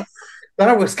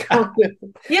 that was kind of...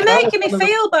 You're making me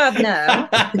feel bad now.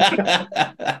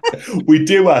 We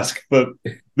do ask for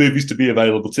movies to be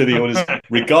available to the audience,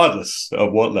 regardless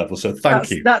of what level. So thank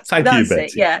you,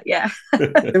 Betty. Yeah.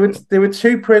 There were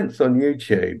two prints on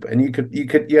YouTube, and you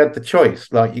had the choice.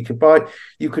 You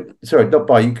could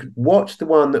watch the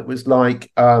one that was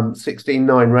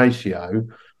 16:9 ratio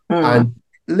and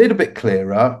a little bit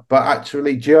clearer, but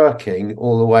actually jerking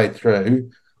all the way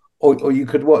through. Or you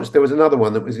could watch, there was another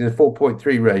one that was in a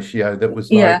 4.3 ratio that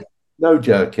was no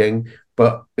jerking,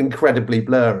 but incredibly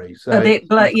blurry. So yeah.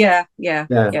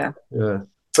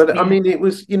 But I mean, it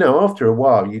was, after a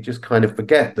while, you just kind of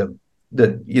forget the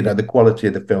quality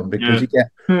of the film because you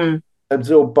get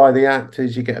absorbed by the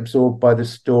actors, you get absorbed by the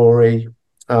story.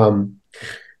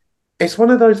 It's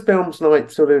one of those films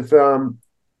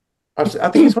I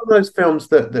think it's one of those films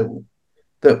that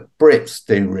Brits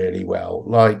do really well.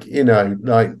 Like,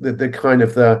 like the kind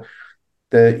of the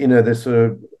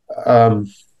sort of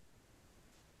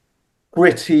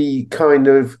gritty kind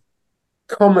of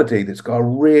comedy that's got a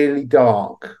really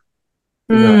dark,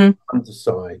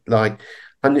 underside. Like,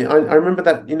 and I remember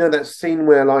that, that scene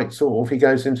where, like, sort of he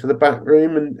goes into the back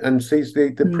room and sees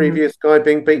the previous guy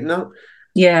being beaten up.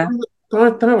 Yeah.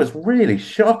 That was really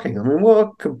shocking. I mean, what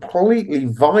a completely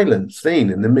violent scene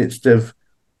in the midst of,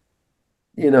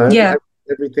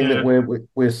 everything that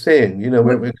we're seeing.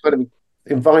 We're kind of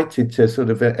invited to sort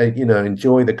of,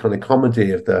 enjoy the kind of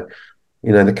comedy of the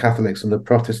Catholics and the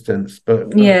Protestants,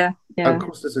 but of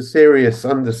course, there's a serious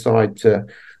underside to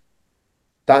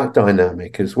that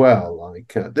dynamic as well.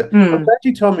 Like, I'm glad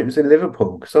you told me it was in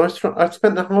Liverpool, because I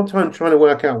spent the whole time trying to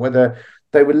work out whether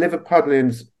they were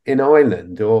Liverpudlians in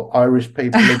Ireland or Irish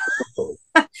people in Liverpool.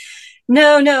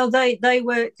 No, they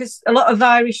were, because a lot of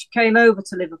Irish came over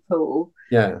to Liverpool.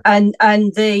 Yeah, and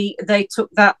they took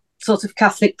that sort of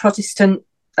Catholic Protestant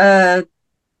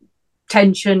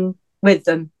tension with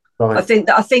them. Right. I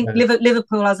think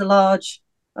Liverpool has a large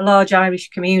Irish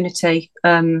community.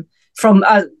 From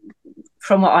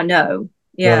what I know,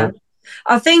 yeah. Right.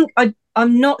 I think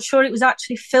I'm not sure it was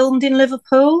actually filmed in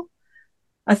Liverpool.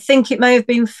 I think it may have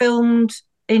been filmed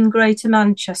in Greater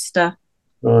Manchester.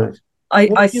 Right.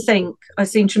 I think I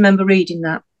seem to remember reading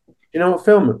that. Do you know what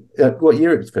film? What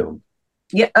year it was filmed?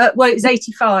 Yeah, well, it was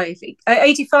 85.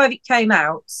 85 it came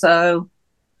out, so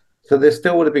there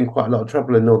still would have been quite a lot of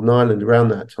trouble in Northern Ireland around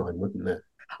that time, wouldn't there?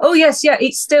 Oh yes, yeah.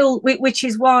 It's still, which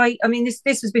is why, I mean,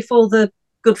 this was before the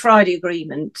Good Friday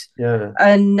Agreement. Yeah.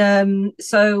 And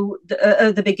so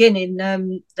at the beginning,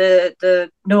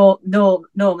 the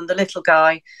Norman, the little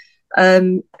guy,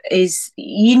 is,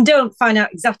 you don't find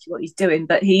out exactly what he's doing,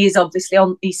 but he is obviously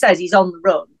on. He says he's on the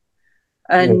run,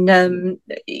 and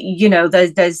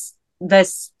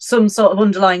there's some sort of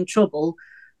underlying trouble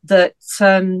that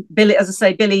Billy, as I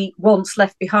say, Billy once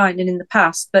left behind and in the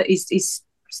past, but is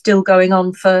still going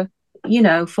on for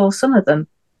some of them.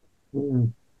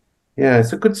 Yeah,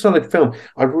 it's a good solid film.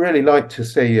 I'd really like to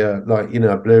see a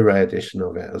Blu-ray edition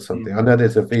of it or something. I know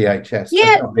there's a VHS,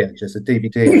 not VHS, a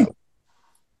DVD.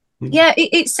 Yeah,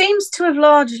 it seems to have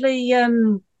largely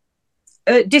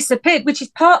disappeared, which is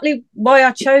partly why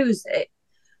I chose it.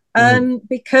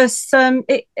 Because I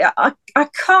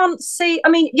can't see. I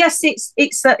mean, yes, it's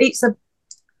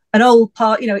an old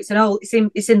part.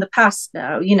 It's in the past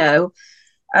now.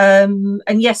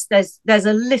 And yes, there's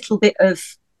a little bit of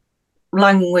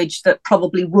language that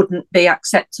probably wouldn't be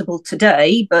acceptable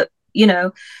today. But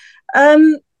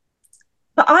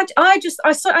but I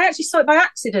actually saw it by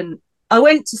accident. I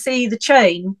went to see The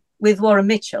Chain with Warren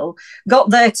Mitchell, got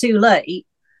there too late,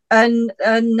 and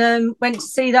went to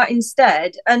see that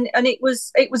instead, and it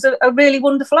was a really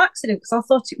wonderful accident, because I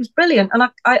thought it was brilliant, and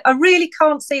I really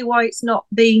can't see why it's not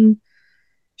been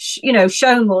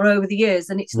shown more over the years,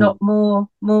 and it's not more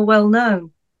well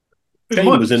known. Chain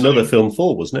was another film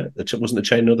 4, wasn't it? Wasn't The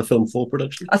Chain another film 4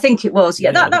 production? I think it was.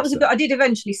 Yeah, that was a good. I did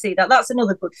eventually see that. That's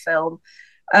another good film.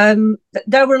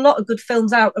 There were a lot of good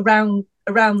films out around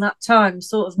that time,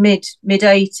 sort of mid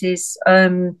 80s.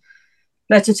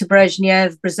 Letter to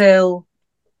Brezhnev, Brazil,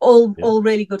 all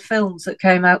really good films that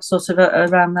came out sort of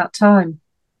around that time.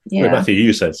 Yeah, Matthew,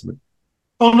 you said something.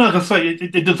 Oh no, I can say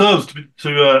it deserves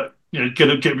to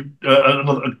get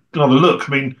another look.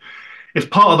 I mean, it's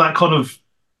part of that kind of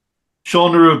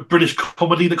genre of British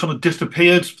comedy that kind of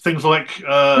disappeared. Things like,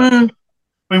 I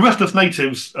mean, Restless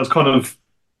Natives has kind of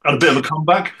had a bit of a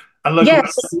comeback, and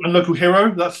Local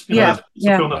Hero. That's that's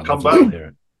a film that's come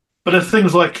back. But there's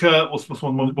things like what's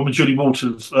one with Julie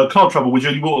Walters, Car Trouble with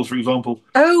Julie Walters, for example.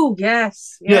 Oh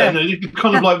yes, it's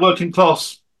kind of like working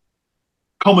class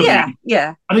comedy.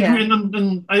 Yeah.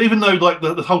 And even though like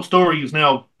the whole story is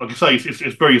now, like I say,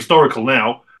 it's very historical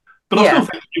now, but I still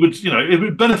think it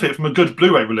would benefit from a good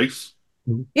Blu-ray release.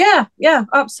 Yeah,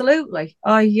 absolutely.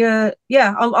 I'm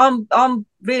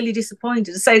really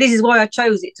disappointed to say this is why I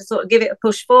chose it, to sort of give it a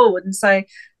push forward and say,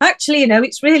 actually,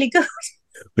 it's really good.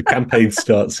 The campaign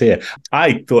starts here.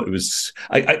 I thought it was.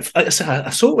 I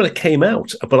saw it when it came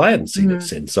out, but I hadn't seen it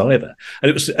since either. And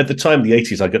it was at the time, the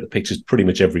 80s. I got the pictures pretty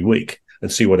much every week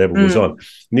and see whatever was on.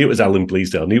 Knew it was Alan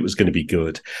Bleasdale. Knew it was going to be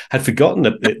good. Had forgotten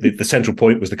that the central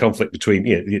point was the conflict between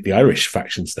the Irish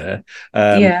factions there.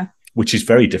 Which is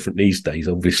very different these days,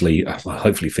 obviously.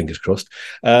 Hopefully, fingers crossed.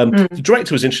 The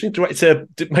director was interesting. The director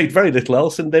made very little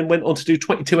else and then went on to do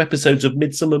 22 episodes of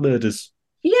Midsummer Murders.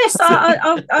 Yes,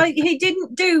 he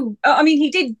didn't do. I mean, he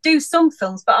did do some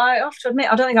films, but I have to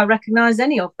admit, I don't think I recognise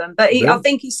any of them. But I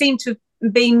think he seemed to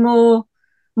be more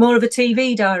more of a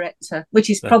TV director, which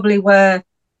is probably where,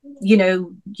 you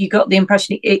know, you got the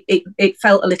impression it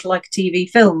felt a little like a TV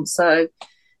film. So,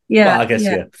 yeah. Well, I guess,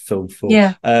 film for.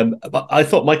 Yeah. But I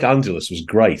thought Michael Angelis was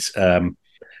great.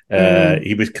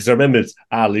 He was, because I remember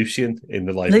Lucien in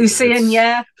the live. Lucien,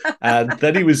 yeah. And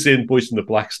then he was in Boys in the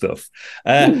Black stuff.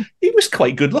 He was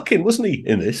quite good looking, wasn't he,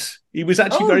 in this? He was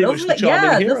actually very much the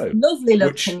charming hero. Lovely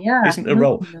looking, yeah. Isn't a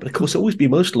role. But of course, always be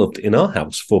most loved in our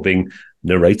house for being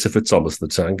narrator for Thomas the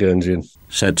Tank Engine.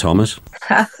 Said Thomas.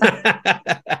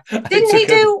 Didn't he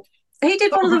do? He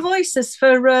did one of the voices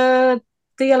for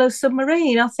the Yellow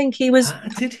Submarine. I think he was.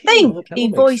 He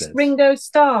voiced sense. Ringo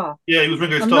Starr. Yeah, he was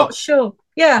Ringo Starr. I'm not sure.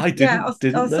 Yeah, I thought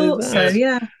that. So.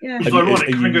 Yeah. It's ironic.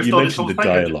 You mentioned the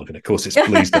dialogue, and of course it's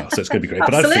Please Now, so it's going to be great.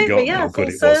 But I've forgotten how good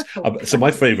it was. So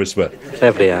my favourites were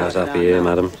 70 hours after you,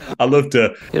 madam. I loved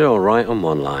You're all right on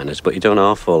one-liners, but you don't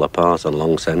half fall apart on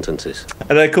long sentences.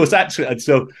 And then, of course, actually,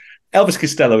 so Elvis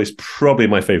Costello is probably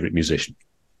my favourite musician.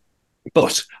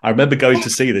 But I remember going to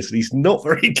see this, and he's not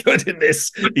very good in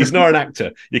this. He's not an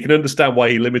actor. You can understand why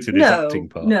he limited his acting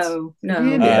parts. No.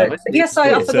 Yes,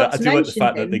 I forgot to do like the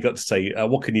fact that they got to say,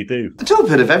 what can you do? I do a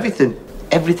bit of everything.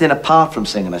 Everything apart from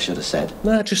singing, I should have said.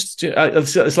 No,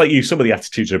 it's like you. Some of the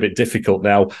attitudes are a bit difficult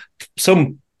now.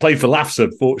 Some play for laughs,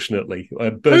 unfortunately.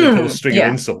 Burning a whole string of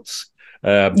insults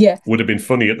would have been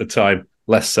funny at the time.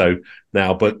 Less so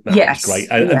now, but that was great.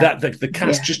 And that the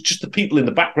cast, just the people in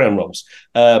the background roles.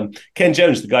 Ken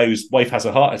Jones, the guy whose wife has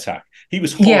a heart attack, he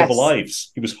was horrible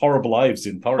lives. He was horrible lives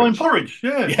in Porridge. Oh, in Porridge,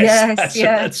 yeah.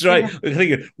 That's right. I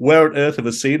think, where on earth have I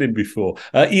seen him before?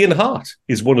 Ian Hart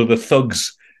is one of the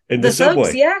thugs in the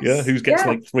subway. Who gets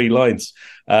like 3 lines.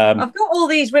 I've got all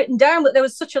these written down, but there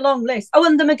was such a long list. Oh,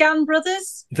 and the McGann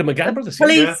brothers. The McGann brothers,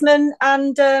 policeman,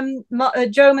 and Joe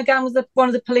McGann was one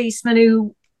of the policemen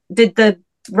who did the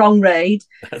wrong raid.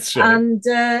 That's right. And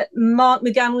Mark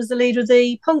McGann was the leader of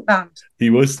the punk band. He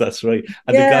was, that's right.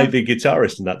 And the guy, the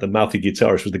guitarist in that, the mouthy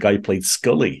guitarist, was the guy who played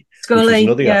Scully.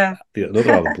 Another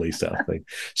Alan Police Star thing.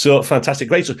 So fantastic,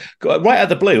 great. So right out of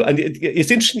the blue, and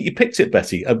it's interesting that you picked it,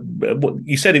 Betty.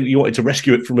 You said you wanted to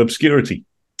rescue it from obscurity.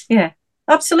 Yeah,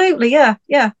 absolutely. Yeah.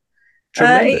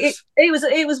 Tremendous.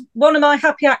 It was one of my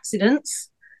happy accidents,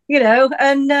 you know,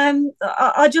 and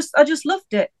I just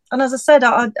loved it. And as I said,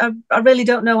 I really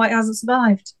don't know why it hasn't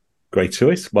survived. Great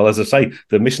choice. Well, as I say,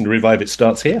 the mission to revive it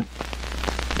starts here.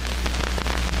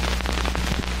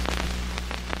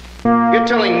 You're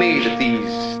telling me that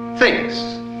these things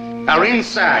are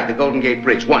inside the Golden Gate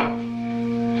Bridge.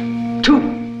 1.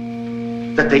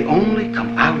 2, that they only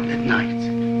come out at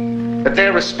night. That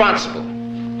they're responsible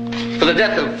for the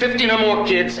death of 15 or more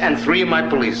kids and 3 of my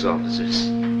police officers.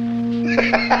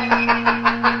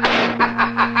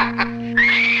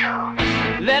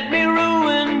 Let me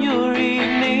ruin your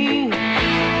evening,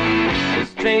 the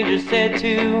stranger said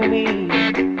to me.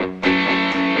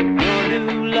 Your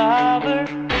new lover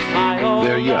is my old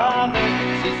They're young.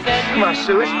 Come on,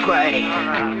 Sue, it's Clay.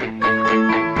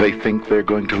 They think they're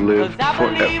going to live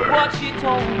forever. What she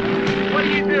told me. What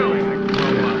are you doing?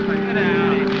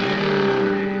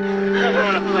 Doesn't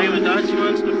want to play with us, she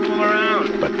wants to fool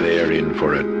around. But they're in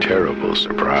for a terrible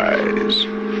surprise.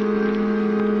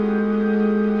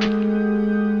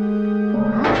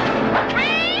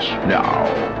 Now,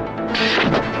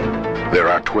 there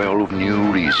are 12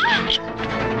 new reasons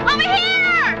Over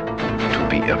here! to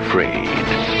be afraid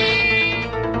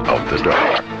of the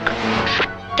dark.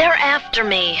 They're after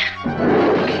me.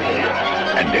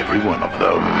 And every one of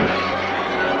them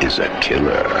is a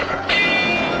killer.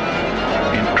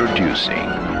 Introducing,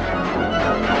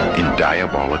 in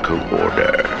diabolical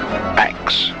order,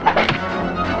 Axe,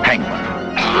 Hangman,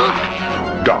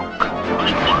 Doc,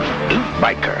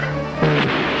 Biker,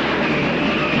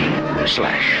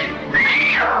 Slash,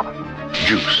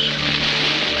 Juice,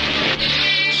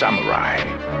 Samurai,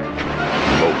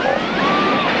 Mohawk,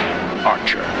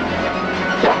 Archer,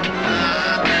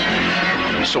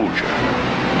 Soldier.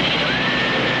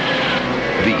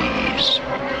 These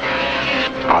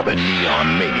are the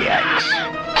Neon Maniacs.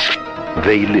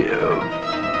 They live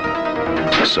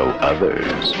so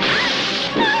others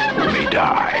may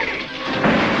die.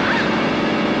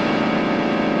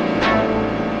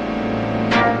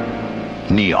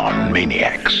 Neon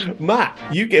Maniacs. Matt,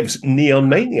 you gave us Neon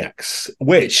Maniacs,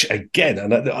 which, again,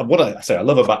 and what I say, I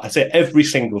love about, I say it every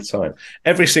single time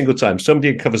somebody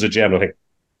uncovers a gem, I think,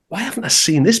 why haven't I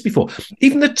seen this before?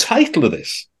 Even the title of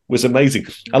this was amazing.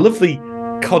 I love the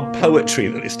cod poetry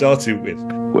that it started with.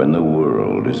 When the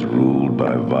world is ruled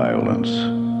by violence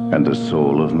and the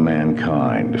soul of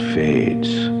mankind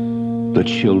fades, the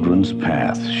children's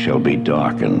path shall be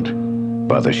darkened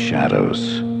by the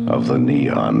shadows of the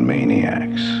neon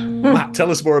maniacs. Matt,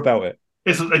 tell us more about it.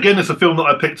 It's a film that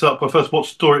I picked up. I first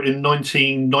saw it in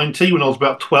 1990 when I was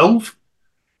about 12,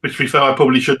 which, to be fair, I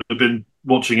probably shouldn't have been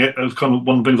watching it. It was kind of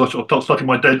one of the things I sort of stuck in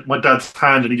my dad's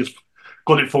hand, and he just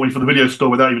got it for me from the video store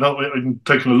without even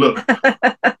taking a look.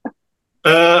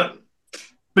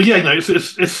 But yeah,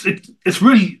 it's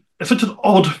really such an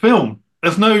odd film.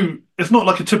 It's not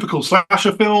like a typical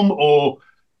slasher film, or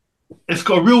it's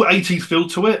got a real 80s feel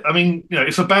to it. I mean,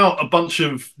 it's about a bunch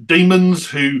of demons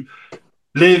who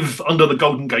live under the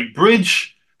Golden Gate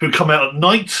Bridge, who come out at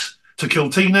night to kill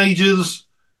teenagers,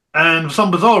 and for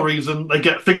some bizarre reason, they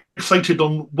get fixated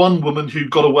on one woman who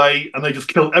got away, and they just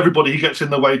kill everybody who gets in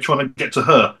their way trying to get to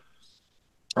her.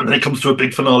 And then it comes to a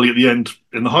big finale at the end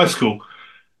in the high school.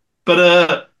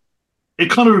 But it's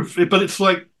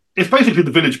basically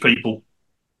the Village People.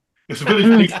 It's the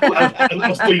Village People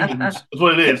as demons, is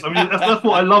what it is. I mean, that's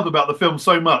what I love about the film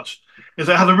so much, is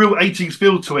it has a real 80s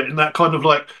feel to it, in that kind of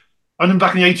like, and then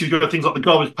back in the 80s, you had things like the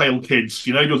Garbage Pail Kids,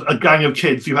 you was a gang of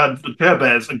kids, you had the Care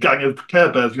Bears, a gang of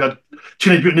Care Bears, you had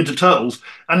Teenage Mutant Ninja Turtles,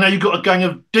 and now you've got a gang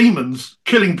of demons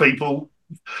killing people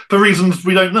for reasons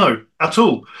we don't know at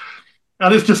all.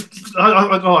 And it's just,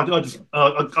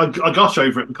 I gush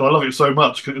over it because I love it so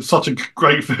much, because it's such a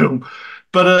great film.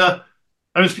 But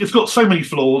it's got so many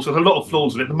flaws. There's a lot of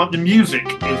flaws in it. The music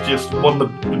is just one of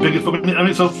the biggest. I mean,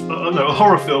 it's a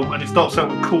horror film, and it starts out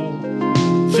with cool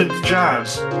synth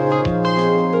jazz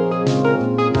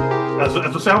as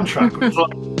a soundtrack. It's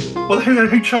like, well,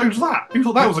 who chose that? Who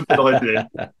thought that was a good idea?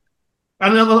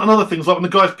 And another thing is like when the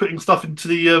guy's putting stuff into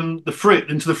the fridge.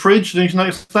 Did you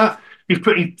notice that? He's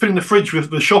filling the fridge with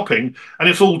the shopping, and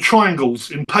it's all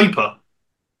triangles in paper.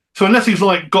 So unless he's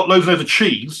like got loads of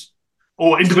cheese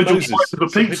or individual slices of a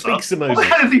pizza, what the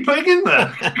hell is he putting in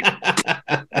there?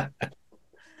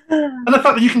 And the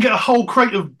fact that you can get a whole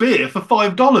crate of beer for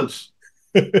 $5.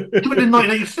 Even in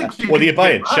 1986. What are you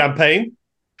buying? Champagne?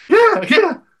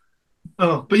 Yeah.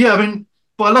 Oh, but yeah, I mean,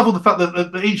 but I love all the fact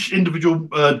that each individual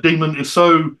demon is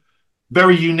so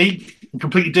very unique and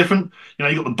completely different.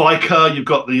 You've got the biker, you've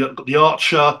got the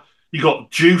archer, you've got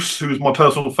Juice, who is my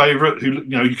personal favourite, who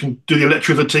you can do the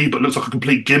electricity but looks like a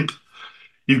complete gimp.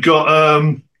 You've got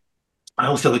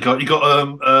what's the other guy? You've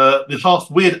got this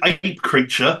half weird ape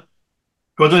creature,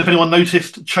 who I don't know if anyone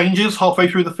noticed changes halfway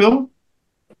through the film.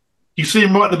 You see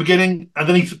him right at the beginning, and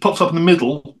then he pops up in the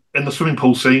middle in the swimming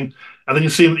pool scene, and then you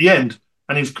see him at the end,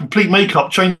 and his complete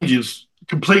makeup changes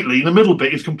completely. In the middle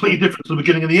bit is completely different to the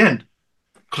beginning and the end.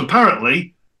 Because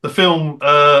apparently the film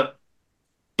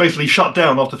basically shut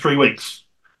down after 3 weeks.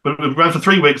 But it ran for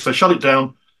 3 weeks, they shut it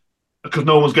down because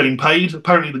no one was getting paid.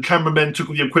 Apparently the cameramen took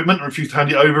all the equipment and refused to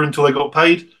hand it over until they got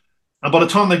paid. And by the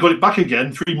time they got it back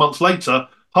again, 3 months later,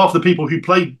 half the people who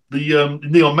played the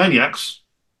Neon Maniacs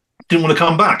didn't want to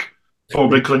come back,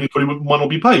 probably because they probably might not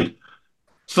be paid.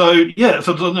 So yeah,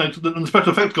 the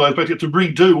special effects guys basically had to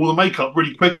redo all the makeup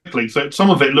really quickly. So some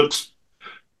of it looks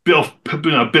a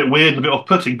bit weird and a bit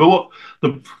off-putting. But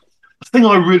the thing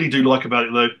I really do like about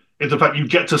it, though, is the fact you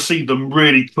get to see them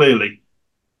really clearly.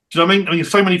 Do you know what I mean? I mean,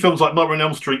 so many films like Nightmare on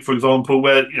Elm Street, for example,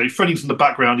 where Freddy's in the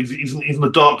background, he's in the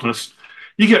darkness.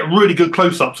 You get really good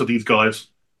close-ups of these guys,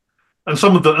 and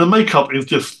some of the makeup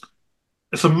is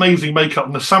it's amazing makeup.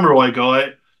 And the samurai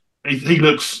guy, he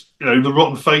looks, the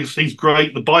rotten face, he's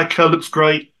great. The biker looks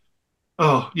great.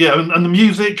 Oh yeah, and the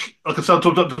music, like I said, I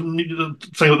talked about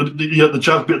saying about the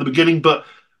jazz bit at the beginning, but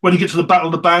when you get to the Battle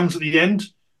of the Bands at the end,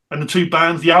 and the two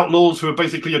bands, the Outlaws, who are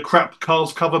basically a crap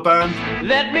Cars cover band.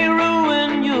 Let me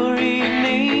ruin your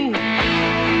evening,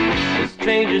 the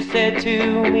stranger said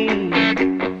to me.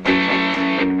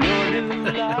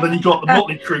 And then you got the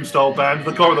Motley Crue style band,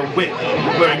 the guy with a whip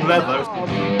wearing leather.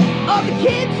 All the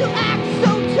kids who act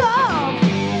so tough,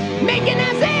 making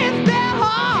as if their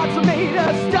hearts are made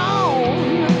of stone.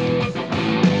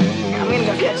 I'm gonna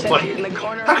go catch that kid in the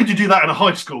corner. How could you do that in a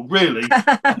high school, really?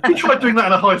 If you tried doing that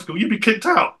in a high school, you'd be kicked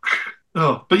out.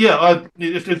 Oh, but yeah, I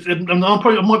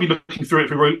might be looking through it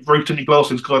through rose-tinted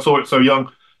glasses because I saw it so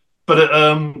young. But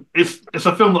it's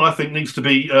a film that I think needs to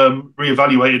be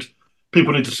reevaluated.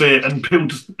 People need to see it, and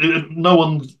no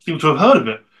one seems to have heard of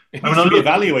it. It needs to be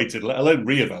evaluated, let alone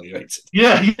reevaluated.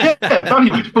 Yeah,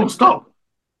 evaluated, full stop.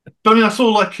 But I mean, I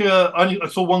saw I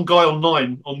saw one guy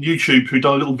online on YouTube who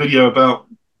done a little video about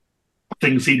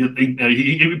things he did.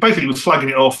 He basically was slagging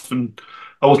it off, and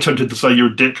I was tempted to say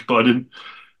you're a dick, but I didn't.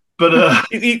 But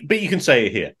but you can say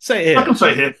it here. Say it here. I can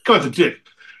say it here. Guy's a dick.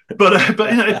 But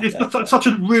it's such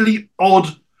a really odd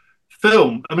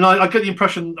film. I mean, I get the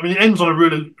impression. I mean, it ends on a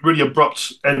really, really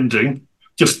abrupt ending.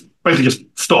 Basically just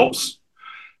stops.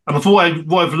 And for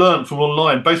what I've learned from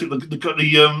online, basically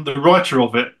the writer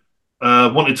of it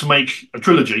wanted to make a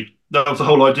trilogy. That was the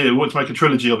whole idea. We wanted to make a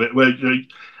trilogy of it, where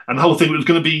and the whole thing was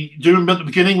going to be. Do you remember at the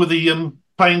beginning with the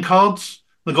playing cards?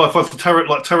 The guy fights the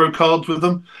tarot cards with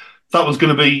them. That was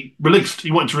going to be released.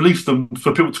 He wanted to release them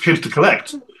for kids to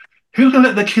collect. Who's going to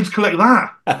let their kids collect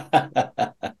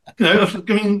that? I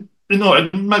mean,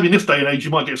 maybe in this day and age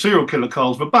you might get serial killer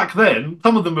cards, but back then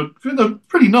some of them were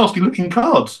pretty nasty looking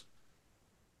cards.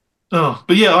 Oh,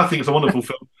 but yeah, I think it's a wonderful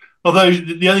film. Although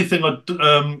the only thing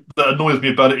that annoys me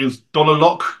about it is Donna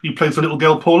Locke, who plays the little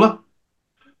girl Paula,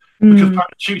 because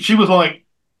she was like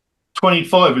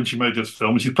 25 when she made this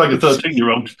film, and she's playing a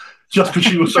 13-year-old just because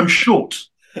she was so short.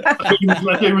 That's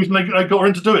the reason they got her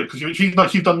in to do it, because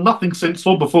she's done nothing since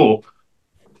or before.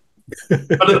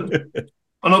 But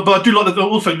I do like that.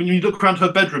 Also, when you look around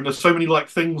her bedroom, there's so many like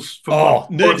things.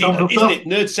 Nerdy, isn't it?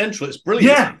 Nerd Central. It's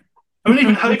brilliant. Yeah, I mean,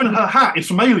 even her hat is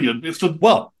from Alien.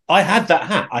 Well, I had that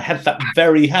hat. I had that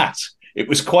very hat. It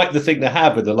was quite the thing to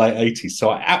have in the late 80s. So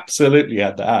I absolutely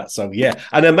had that hat. So yeah,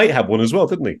 and her mate had one as well,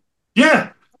 didn't he?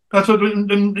 Yeah, that's what. Basically,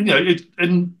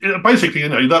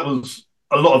 that was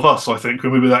a lot of us. I think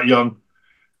when we were that young,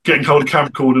 getting hold of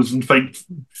camcorders and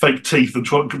fake teeth and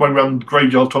going around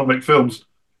graveyards trying to make films.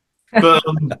 But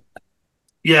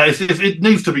yeah, it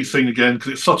needs to be seen again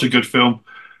because it's such a good film,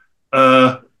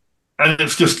 and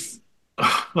it's just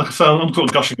like I say, I'm sort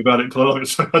of gushing about it because I love it.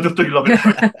 So I just do love it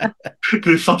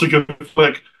because it's such a good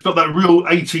flick. It's got that real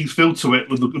 80s feel to it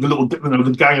with the little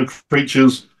the gang of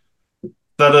creatures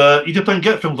that you just don't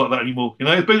get films like that anymore.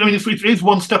 It is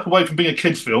one step away from being a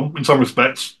kids' film in some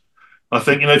respects. I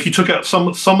think if you took out some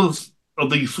of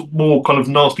these more kind of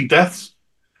nasty deaths,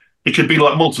 it could be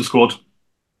like Monster Squad.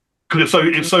 Because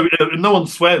it's so no one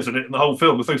swears in it in the whole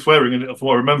film. There's no swearing in it, from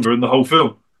what I remember, in the whole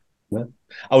film. Yeah.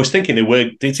 I was thinking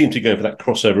they seem to go for that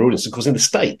crossover audience because in the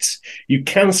States you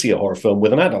can see a horror film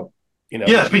with an adult.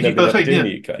 Yeah, PG-13, in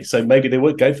the UK, so maybe they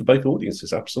would go for both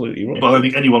audiences. Absolutely right. But I don't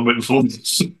think anyone went and saw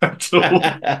this at all.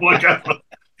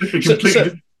 It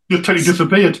completely just totally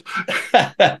disappeared.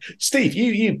 Steve,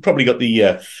 you probably got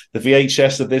the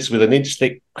VHS of this with an inch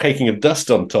thick caking of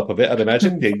dust on top of it, I'd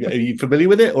imagine. Are you familiar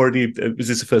with it, or was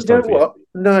this the first time for you? What?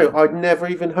 No, I'd never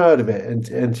even heard of it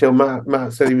until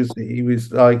Matt said he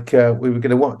was like we were going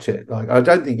to watch it. Like I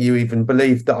don't think you even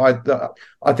believed that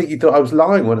I think you thought I was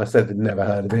lying when I said I'd never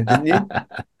heard of it, didn't you?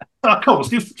 Oh, come on,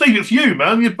 Steve, it's you,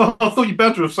 man. I thought you'd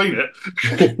better have seen it.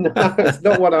 No, it's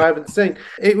not one I haven't seen.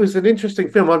 It was an interesting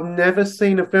film. I've never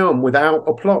seen a film without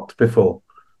a plot before.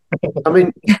 I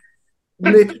mean,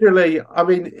 literally,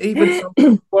 even some of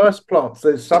the worst plots,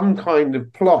 there's some kind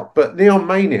of plot. But Neon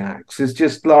Maniacs is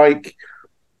just like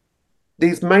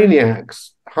these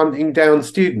maniacs hunting down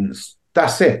students.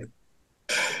 That's it.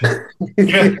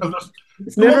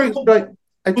 It's never like.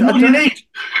 What do you need?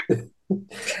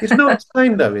 It's not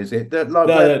explained though, is it? That like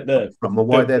where they're from or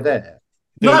why they're there.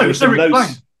 There are some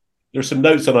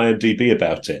notes on IMDb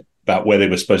about it, about where they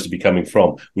were supposed to be coming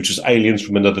from, which was aliens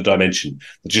from another dimension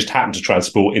that just happened to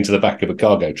transport into the back of a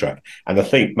cargo truck. And I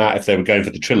think, Matt, if they were going for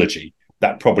the trilogy,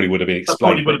 that probably would have been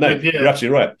explained. But no, you're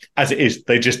absolutely right. As it is,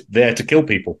 they're just there to kill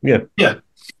people. Yeah. Yeah.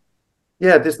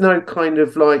 Yeah, there's no kind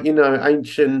of like,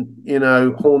 ancient,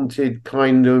 haunted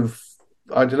kind of,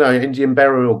 I don't know, Indian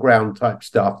burial ground type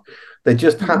stuff. They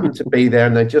just happen to be there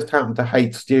and they just happen to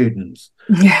hate students.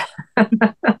 Yeah.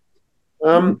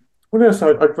 What else?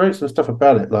 I wrote some stuff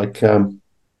about it. Like,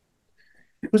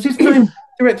 was his name?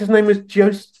 Director's name was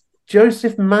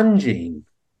Joseph Mangine.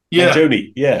 Yeah.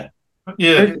 Mangione. Yeah.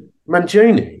 Yeah.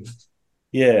 Mangini.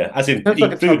 Yeah. As in, that's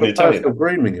like a type of personal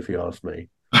grooming, if you ask me.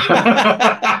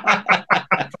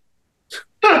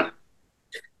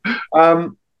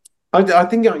 I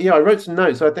think I wrote some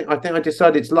notes. I think I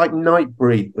decided it's like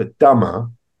Nightbreed but dumber.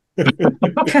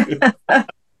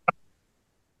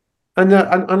 And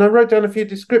I wrote down a few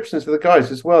descriptions for the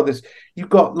guys as well. You've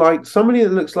got like somebody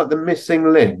that looks like the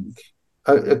missing link,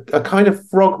 a kind of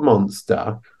frog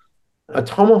monster, a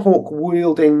tomahawk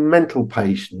wielding mental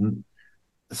patient,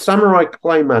 a samurai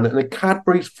clayman, and a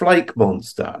Cadbury's flake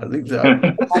monster. I think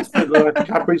a monster like a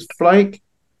Cadbury's flake.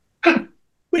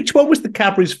 Which one was the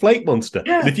Cadbury's flake monster?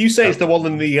 Yeah. And if you say it's the one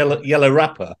in the yellow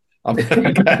wrapper,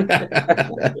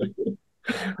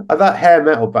 that hair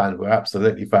metal band were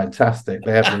absolutely fantastic.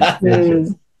 They have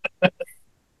these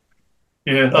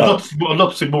yeah, I'd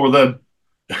love to see more of them.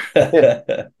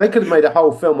 Yeah. They could have made a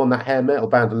whole film on that hair metal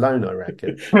band alone, I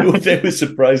reckon. They were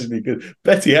surprisingly good.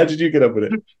 Betty, how did you get up with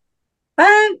it?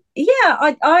 I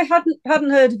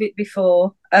hadn't heard of it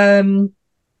before.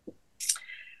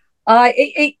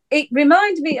 It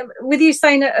reminded me, with you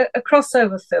saying a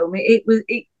crossover film,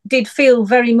 it did feel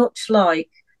very much like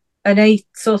an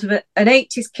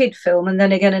 80s kid film, and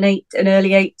then again an early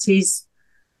 80s,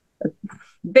 a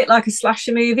bit like a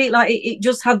slasher movie. Like it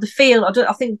just had the feel.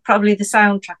 I think probably the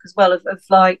soundtrack as well of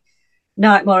like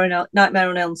Nightmare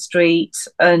on Elm Street,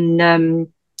 and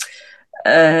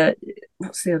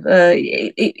what's the other?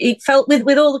 It felt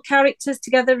with all the characters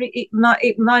together. It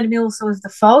reminded me also of The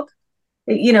Fog.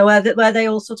 Where they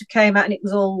all sort of came out and it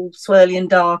was all swirly and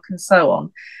dark and so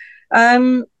on.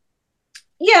 There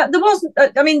wasn't.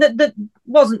 I mean, there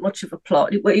wasn't much of a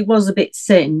plot. It was a bit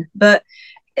thin, but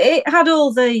it had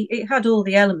all the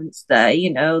elements there.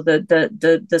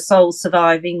 The sole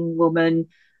surviving woman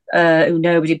who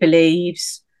nobody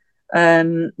believes,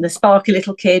 the sparky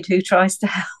little kid who tries to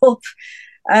help,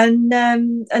 and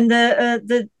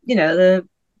the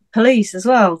police as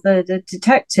well, the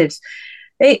detectives.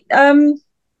 I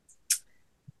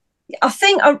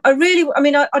think I'd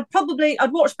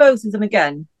watch both of them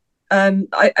again.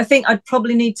 I think I'd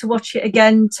probably need to watch it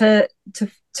again to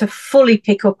fully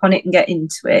pick up on it and get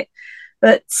into it.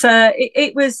 But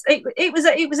it was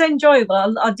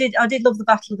enjoyable. I did love the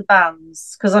Battle of the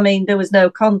Bands, because I mean there was no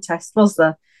contest, was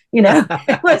there?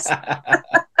 It was.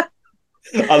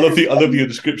 I love your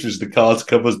descriptions of the Cars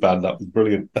covers band. That was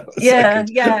brilliant. Well,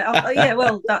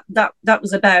 that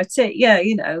was about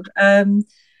it.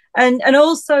 And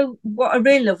also what I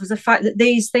really loved was the fact that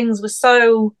these things were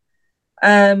so,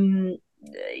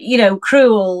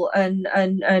 cruel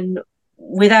and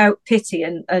without pity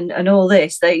and all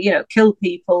this. They kill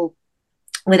people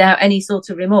without any sort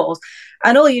of remorse,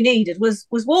 and all you needed was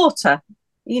water.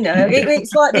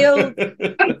 It's like the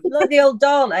old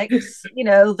Daleks,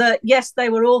 that yes, they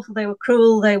were awful, they were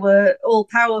cruel, they were all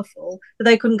powerful, but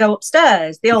they couldn't go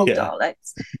upstairs, the old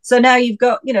Daleks. So now you've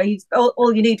got,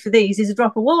 all you need for these is a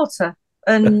drop of water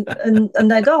and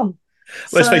they're gone.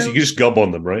 Let's face it, you just gob on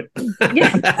them, right?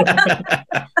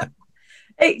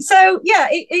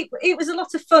 It was a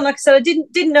lot of fun. Like I said, I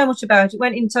didn't know much about it,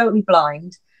 went in totally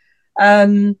blind.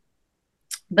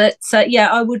 But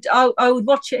I would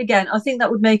watch it again. I think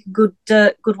that would make a good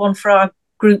one for our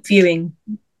group viewing.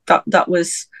 That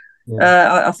was,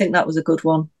 I think that was a good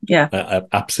one. Yeah, I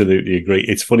absolutely agree.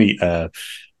 It's funny.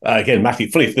 Again,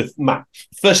 Matthew, funny. The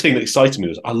first thing that excited me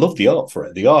was I love the art for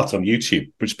it. The art on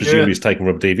YouTube, which presumably is taken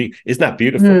from TV, isn't that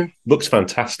beautiful? Looks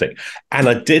fantastic. And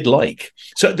I did like.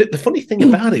 So the funny thing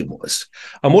about it was,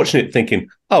 I'm watching it thinking,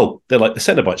 oh, they're like the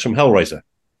Cenobites from Hellraiser.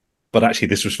 But actually,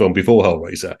 this was filmed before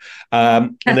Hellraiser.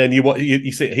 And then you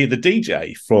hear the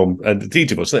DJ from, and the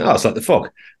DJ was saying, oh, it's like The Fog.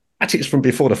 Actually, it's from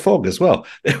before The Fog as well.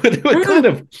 They were kind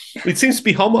of, it seems to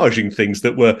be homaging things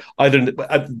that were either,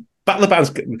 Battle of the Bands,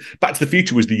 Back to the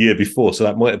Future was the year before, so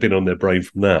that might have been on their brain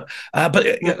from that. But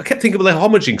I kept thinking of the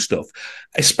homaging stuff,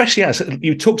 especially as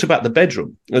you talked about the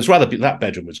bedroom. That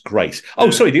bedroom was great. Oh,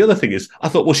 sorry, the other thing is, I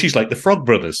thought, well, she's like the Frog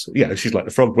Brothers. Yeah, she's like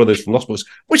the Frog Brothers from Lost Boys,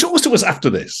 which also was after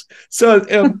this. So,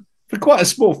 for quite a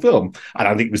small film. I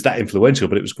don't think it was that influential,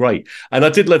 but it was great. And I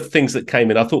did love things that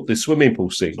came in. I thought the swimming pool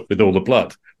scene with all the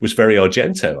blood was very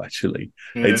Argento, actually.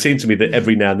 Yeah. It seemed to me that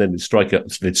every now and then they'd strike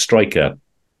a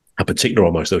particular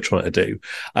almost they were trying to do.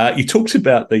 You talked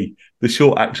about the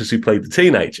short actress who played the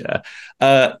teenager.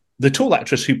 The tall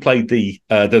actress who played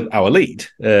our lead,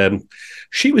 her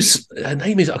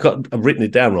name is, I've written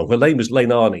it down wrong. Her name was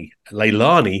Leilani,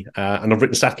 and I've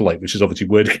written Satellite, which is obviously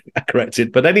word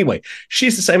corrected. But anyway,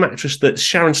 she's the same actress that's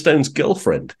Sharon Stone's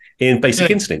girlfriend in Basic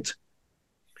Instinct.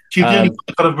 She didn't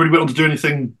kind of really went on to do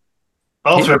anything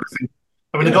after everything.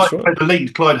 I mean, the guy who played the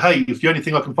lead, Clyde Hayes, the only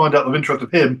thing I can find out of interest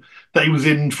of him, that he was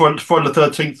in Friday the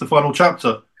 13th, the final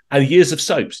chapter. And years of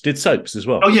soaps, did soaps as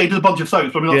well. Oh, yeah, he did a bunch of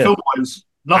soaps. But I mean, film-wise,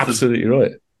 nothing.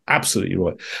 Absolutely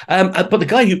right. But the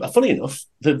guy who, funny enough,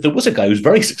 there was a guy who was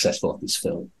very successful on this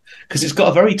film because it's got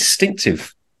a very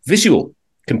distinctive visual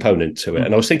component to it.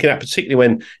 And I was thinking that particularly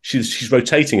when she's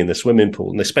rotating in the swimming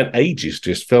pool and they spent ages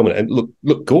just filming it and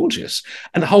look gorgeous.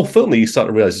 And the whole film you start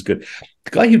to realize is good.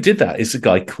 The guy who did that is a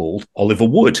guy called Oliver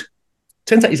Wood.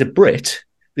 Turns out he's a Brit.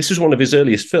 This was one of his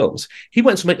earliest films. He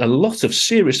went to make a lot of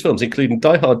serious films, including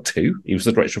Die Hard 2. He was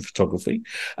the director of photography.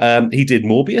 He did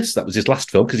Morbius. That was his last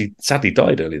film because he sadly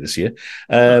died earlier this year.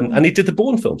 And he did the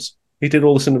Bourne films. He did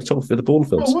all the cinematography for the Bourne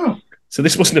films. Oh, wow. So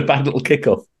this wasn't a bad little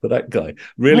kickoff for that guy.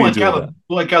 Really enjoyed that.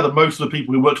 Well, I gather most of the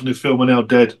people who worked on this film are now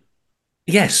dead.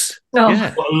 Yes. Oh.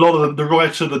 Yeah. A lot of them, the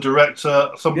writer, the director,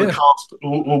 some of the cast,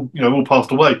 all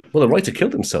passed away. Well, the writer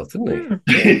killed himself, didn't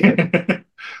he?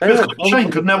 It's kind of a shame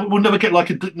because now we'll never get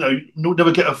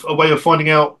never get a way of finding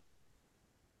out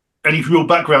any real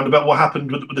background about what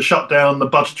happened with the shutdown, the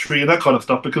budgetary, and that kind of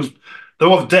stuff because they're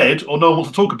either dead or no one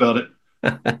wants to talk about it.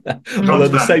 Although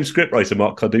the same scriptwriter,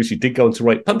 Mark Carducci, did go on to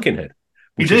write Pumpkinhead,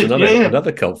 which is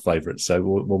another cult favourite, so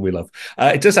one we love.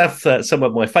 It does have some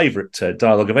of my favourite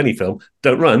dialogue of any film.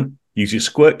 Don't run, use your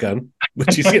squirt gun,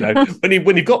 which is,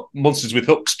 when you've got monsters with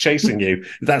hooks chasing you,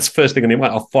 that's the first thing on your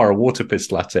mind. I'll fire a water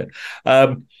pistol at it.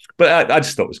 But I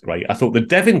just thought it was great. I thought the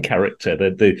Devin character,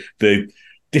 the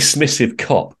dismissive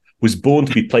cop, was born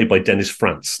to be played by Dennis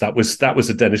Franz. That was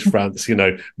a Dennis Franz,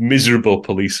 miserable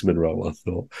policeman role, I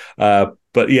thought.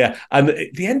 But yeah, and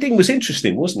the ending was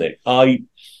interesting, wasn't it?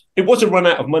 It was a run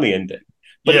out of money ending,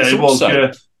 but it's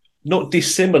also not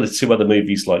dissimilar to other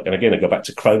movies like, and again, I go back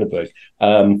to Cronenberg.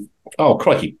 Oh,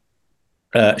 crikey.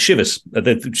 Shivers.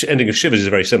 The ending of Shivers is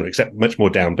very similar, except much more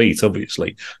downbeat,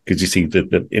 obviously, because you see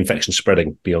the infection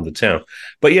spreading beyond the town.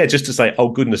 But yeah, just to say, oh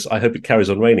goodness, I hope it carries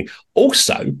on raining.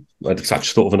 Also, I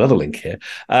just thought of another link here.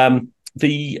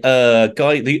 The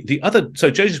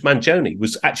Joseph Mangione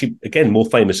was actually, again, more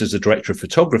famous as a director of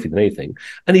photography than anything,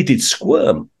 and he did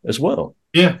Squirm as well.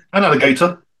 Yeah, and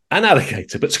Alligator.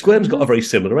 But Squirm's got a very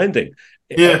similar ending.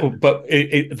 Yeah. But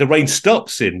the rain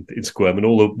stops in Squirm and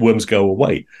all the worms go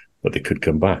away, but they could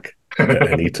come back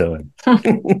at any time.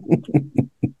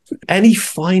 Any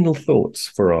final thoughts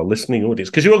for our listening audience?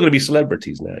 Because you're all going to be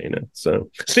celebrities now, So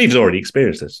Steve's already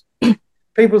experienced this.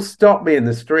 People stop me in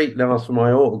the street and ask for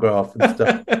my autograph and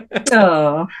stuff.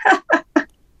 Oh.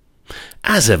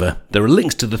 As ever, there are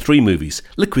links to the 3 movies,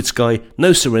 Liquid Sky,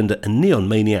 No Surrender and Neon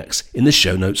Maniacs, in the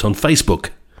show notes on Facebook.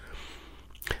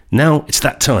 Now it's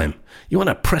that time. You want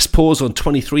to press pause on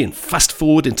 23 and fast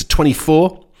forward into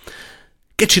 24?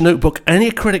 Get your notebook and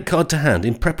your credit card to hand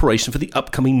in preparation for the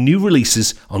upcoming new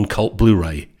releases on Cult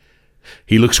Blu-ray.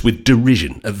 He looks with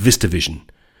derision at VistaVision.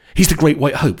 He's the Great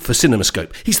White Hope for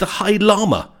CinemaScope. He's the High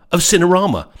Llama of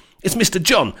Cinerama. It's Mr.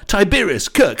 John Tiberius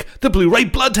Kirk, the Blu-ray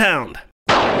Bloodhound.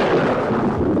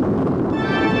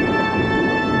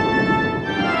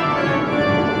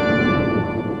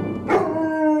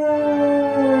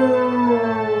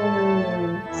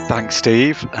 Thanks,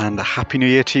 Steve, and a Happy New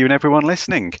Year to you and everyone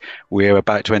listening. We're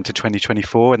about to enter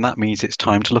 2024, and that means it's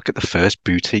time to look at the first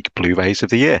boutique Blu-rays of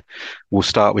the year. We'll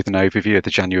start with an overview of the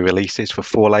January releases for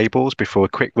 4 labels before a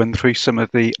quick run through some of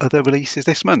the other releases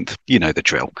this month. You know the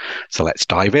drill. So let's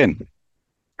dive in.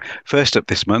 First up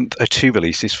this month are 2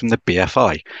 releases from the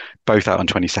BFI, both out on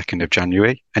 22nd of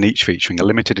January, and each featuring a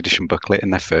limited edition booklet in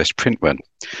their first print run.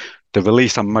 The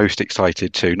release I'm most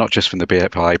excited to, not just from the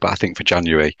BFI, but I think for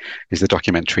January, is the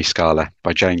documentary Scala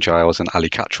by Jane Giles and Ali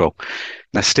Cattrall.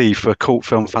 Now, Steve, for a cult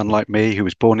film fan like me who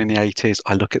was born in the 80s,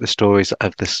 I look at the stories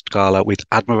of the Scala with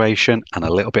admiration and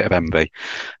a little bit of envy.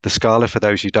 The Scala, for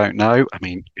those who don't know, I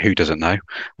mean, who doesn't know,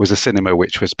 was a cinema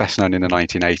which was best known in the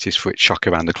 1980s for its shock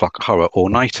around the clock horror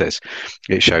all-nighters.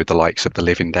 It showed the likes of The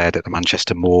Living Dead at the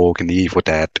Manchester Morgue and The Evil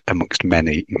Dead, amongst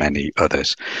many, many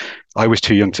others. I was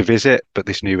too young to visit, but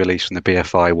this new release from the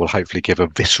BFI will hopefully give a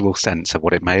visceral sense of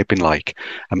what it may have been like,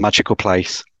 a magical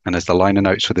place, and as the liner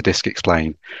notes for the disc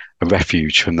explain, a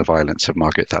refuge from the violence of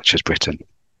Margaret Thatcher's Britain.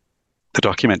 The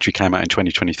documentary came out in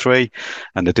 2023,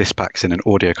 and the disc packs in an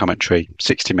audio commentary,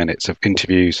 60 minutes of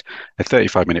interviews, a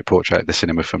 35-minute portrait of the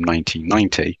cinema from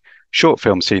 1990, short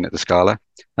film seen at the Scala,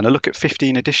 and a look at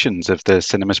 15 editions of the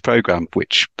cinema's programme,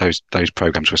 which those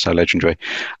programmes were so legendary,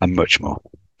 and much more.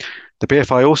 The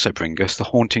BFI also bring us the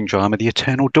haunting drama The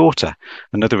Eternal Daughter,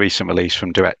 another recent release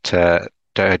from director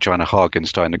Joanna Hagen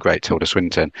starring the great Tilda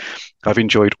Swinton. I've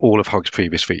enjoyed all of Hog's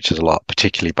previous features a lot,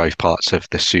 particularly both parts of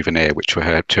The Souvenir, which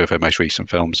were 2 of her most recent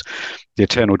films. The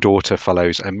Eternal Daughter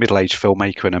follows a middle-aged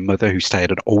filmmaker and a mother who stay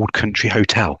at an old country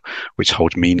hotel, which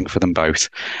holds meaning for them both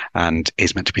and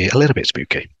is meant to be a little bit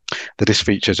spooky. The disc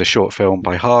features a short film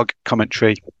by Hogg,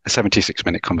 commentary, a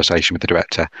 76-minute conversation with the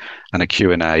director, and a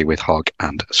Q&A with Hogg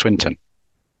and Swinton.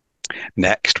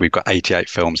 Next, we've got 88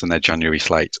 films in their January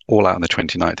slate, all out on the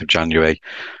 29th of January.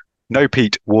 No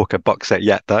Pete Walker box set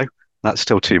yet, though. That's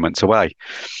still 2 months away.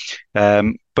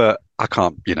 But I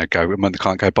can't, a month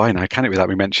can't go by now, can it, without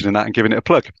me mentioning that and giving it a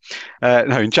plug?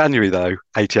 No, in January, though,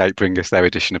 88 bring us their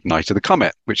edition of Night of the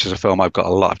Comet, which is a film I've got a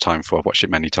lot of time for. I've watched it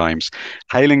many times.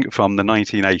 Hailing from the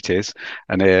 1980s,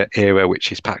 an era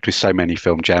which is packed with so many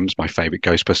film gems, my favourite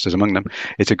Ghostbusters among them,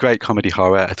 it's a great comedy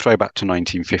horror, a throwback to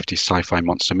 1950s sci-fi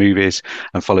monster movies,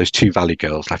 and follows 2 valley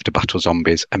girls left to battle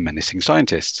zombies and menacing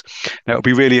scientists. Now, it'll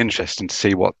be really interesting to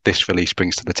see what this release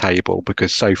brings to the table,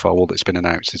 because so far all that's been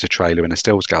announced is a trailer and a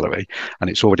stills gallery, and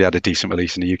it's already had a decent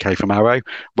release in the UK from Arrow.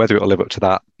 Whether it'll live up to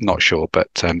that, not sure, but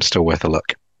still worth a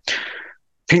look.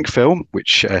 Pink Film,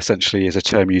 which essentially is a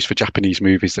term used for Japanese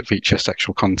movies that feature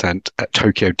sexual content at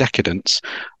Tokyo Decadence,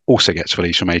 also gets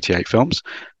released from 88 films.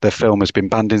 The film has been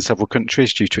banned in several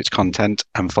countries due to its content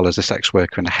and follows a sex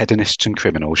worker and the hedonists and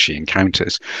criminals she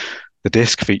encounters. The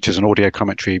disc features an audio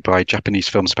commentary by Japanese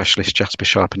film specialist Jasper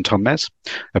Sharp and Tom Mes,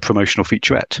 a promotional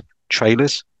featurette,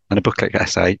 trailers, and a booklet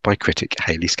essay by critic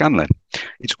Hayley Scanlon.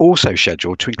 It's also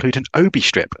scheduled to include an Obi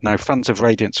strip. Now, fans of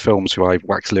Radiance films who I've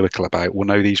waxed lyrical about will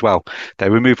know these well. They're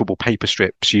removable paper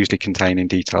strips, usually containing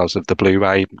details of the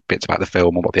Blu-ray, bits about the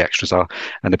film and what the extras are,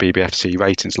 and the BBFC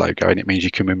ratings logo. And it means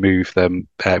you can remove them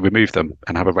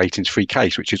and have a ratings-free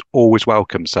case, which is always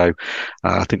welcome. So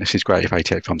I think this is great if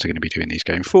 88 Films are going to be doing these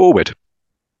going forward.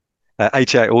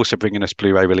 88 also bringing us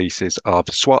Blu-ray releases of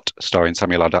SWAT, starring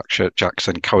Samuel L.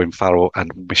 Jackson, Colin Farrell, and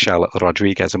Michelle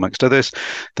Rodriguez, amongst others.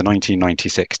 The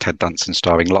 1996 Ted Danson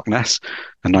starring Loch Ness,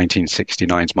 and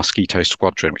 1969's Mosquito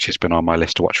Squadron, which has been on my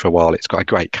list to watch for a while. It's got a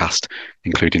great cast,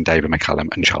 including David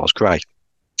McCallum and Charles Gray.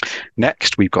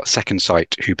 Next, we've got Second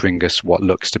Sight, who bring us what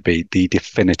looks to be the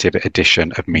definitive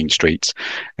edition of Mean Streets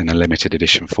in a limited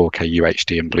edition 4K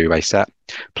UHD and Blu-ray set,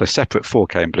 plus separate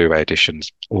 4K and Blu-ray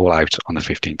editions, all out on the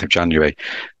 15th of January.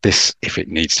 This, if it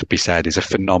needs to be said, is a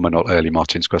phenomenal early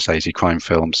Martin Scorsese crime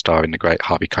film starring the great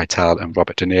Harvey Keitel and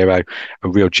Robert De Niro, a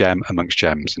real gem amongst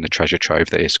gems in the treasure trove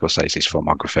that is Scorsese's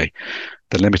filmography.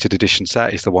 The limited edition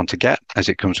set is the one to get, as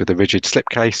it comes with a rigid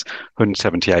slipcase,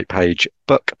 178-page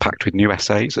book packed with new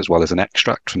essays, as well as an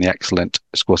extract from the excellent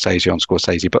Scorsese on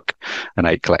Scorsese book and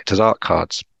 8 collector's art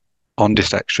cards.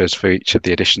 On-disc extras for each of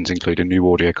the editions include a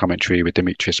new audio commentary with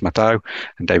Demetrius Matthau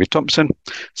and David Thompson,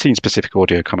 scene-specific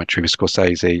audio commentary with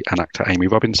Scorsese and actor Amy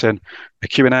Robinson, a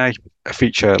Q&A, a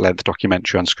feature-length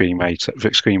documentary on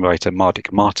screenwriter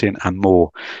Mardik Martin, and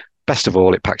more. Best of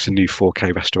all, it packs a new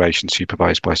 4K restoration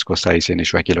supervised by Scorsese and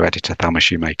his regular editor, Thelma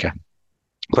Shoemaker.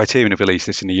 Criterion have released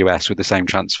this in the US with the same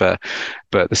transfer,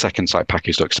 but the Second Sight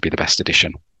package looks to be the best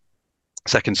edition.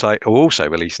 Second Sight are also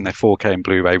releasing their 4K and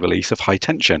Blu-ray release of High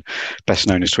Tension, best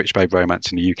known as Switchblade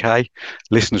Romance in the UK.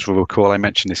 Listeners will recall I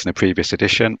mentioned this in a previous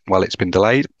edition. Well, it's been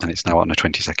delayed, and it's now on the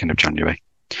 22nd of January.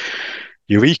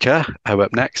 Eureka are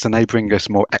up next, and they bring us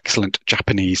more excellent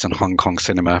Japanese and Hong Kong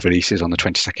cinema releases on the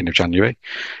 22nd of January.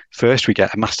 First, we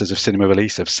get a Masters of Cinema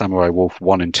release of Samurai Wolf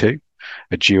 1 and 2,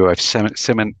 a duo of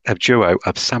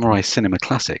samurai cinema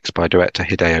classics by director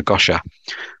Hideo Gosha.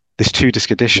 This 2-disc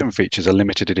edition features a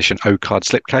limited edition O-card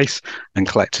slipcase and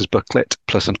collector's booklet,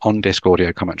 plus an on-disc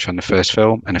audio commentary on the first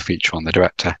film and a feature on the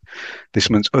director. This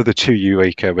month's other 2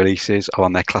 Eureka releases are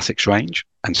on their classics range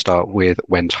and start with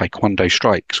When Taekwondo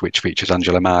Strikes, which features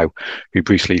Angela Mao, who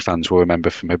Bruce Lee fans will remember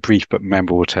from her brief but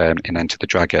memorable turn in Enter the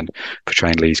Dragon,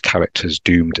 portraying Lee's character's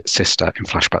doomed sister in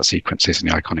flashback sequences in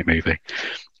the iconic movie.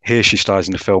 Here she stars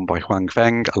in a film by Huang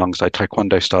Feng alongside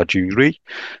Taekwondo star Jun Ri.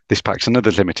 This packs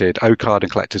another limited O-card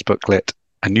and collector's booklet,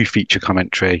 a new feature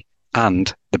commentary,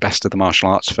 and the best of the martial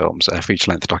arts films, a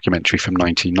feature-length documentary from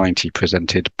 1990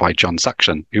 presented by John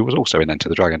Saxon, who was also in Enter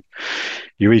the Dragon.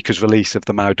 Eureka's release of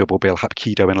the Mao double bill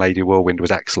Hapkido and Lady Whirlwind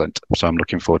was excellent, so I'm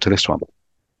looking forward to this one.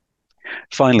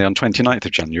 Finally, on 29th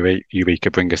of January, Eureka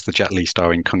bring us the Jet Li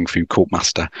starring Kung Fu Cult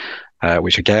Master,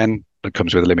 which again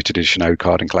comes with a limited edition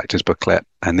O-card and collector's booklet,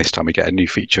 and this time we get a new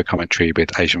feature commentary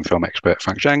with Asian film expert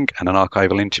Frank Zhang and an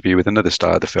archival interview with another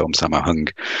star of the film, Sammo Hung.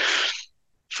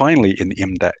 Finally, in the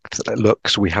in-depth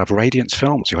looks, we have Radiance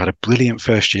Films, who had a brilliant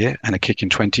first year and a kick in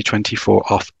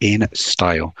 2024 off in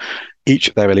style. Each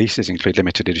of their releases include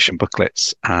limited edition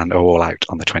booklets and are all out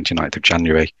on the 29th of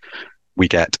January. We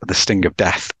get The Sting of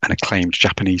Death, an acclaimed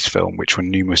Japanese film which won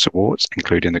numerous awards,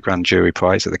 including the Grand Jury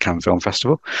Prize at the Cannes Film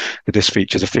Festival. The disc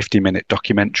features a 50-minute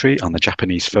documentary on the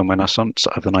Japanese film renaissance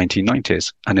of the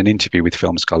 1990s and an interview with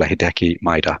film scholar Hideki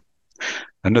Maeda.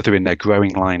 Another in their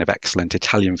growing line of excellent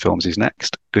Italian films is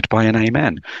next, Goodbye and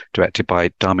Amen, directed by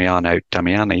Damiano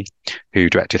Damiani, who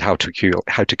directed How to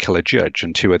Kill a Judge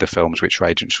and 2 other films which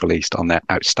Radiance released on their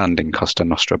outstanding Costa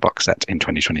Nostra box set in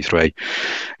 2023.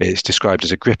 It's described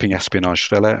as a gripping espionage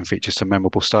thriller and features some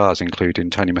memorable stars,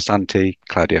 including Tony Massanti,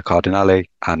 Claudia Cardinale,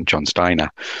 and John Steiner.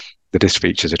 The disc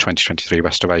features a 2023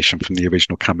 restoration from the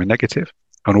original camera negative,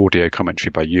 an audio commentary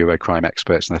by Eurocrime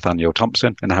experts Nathaniel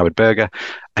Thompson and Howard Berger,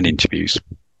 and interviews.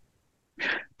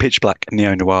 Pitch Black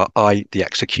neo-noir I, the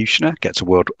Executioner gets a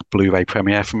world Blu-ray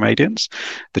premiere from Radiance.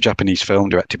 The Japanese film,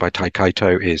 directed by Tai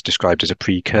Kaito, is described as a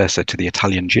precursor to the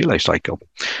Italian Giallo cycle.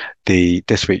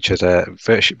 This features a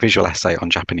visual essay on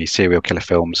Japanese serial killer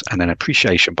films and an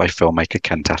appreciation by filmmaker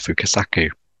Kenta Fukasaku.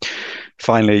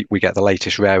 Finally, we get the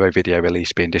latest Raro video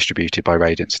release being distributed by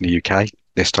Radiance in the UK.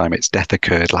 This time it's Death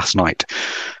Occurred Last Night.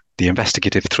 The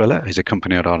investigative thriller is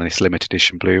accompanied on this limited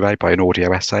edition Blu-ray by an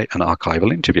audio essay and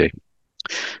archival interview.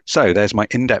 So there's my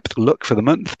in-depth look for the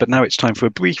month, but now it's time for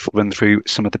a brief run through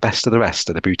some of the best of the rest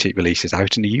of the boutique releases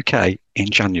out in the UK in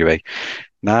January.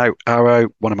 Now, Arrow,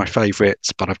 one of my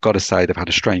favourites, but I've got to say they've had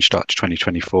a strange start to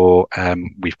 2024.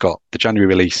 We've got the January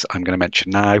release I'm going to mention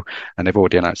now, and they've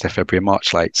already announced their February and March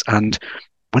slates, and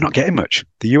we're not getting much.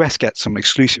 The US gets some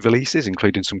exclusive releases,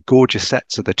 including some gorgeous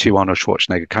sets of the two Arnold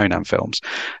Schwarzenegger Conan films.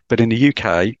 But in the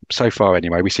UK, so far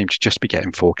anyway, we seem to just be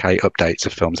getting 4K updates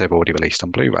of films they've already released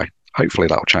on Blu-ray. Hopefully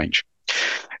that'll change.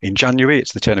 In January,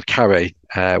 it's the turn of Carrie,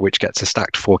 which gets a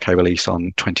stacked 4K release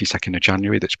on 22nd of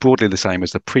January that's broadly the same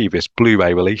as the previous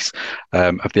Blu-ray release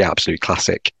of the absolute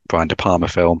classic Brian De Palma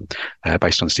film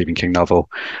based on the Stephen King novel.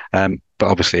 But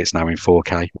obviously it's now in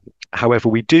 4K. However,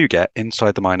 we do get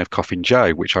Inside the Mind of Coffin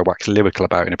Joe, which I waxed lyrical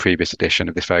about in a previous edition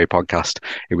of this very podcast.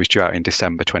 It was due out in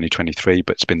December 2023,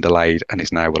 but it's been delayed and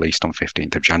is now released on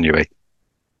 15th of January.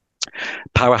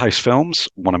 Powerhouse Films,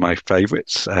 one of my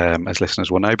favourites, as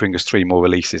listeners will know, bring us 3 more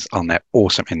releases on their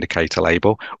awesome Indicator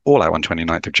label, all out on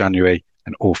 29th of January,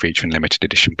 and all featuring limited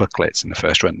edition booklets in the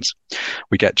first runs.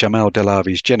 We get Jamel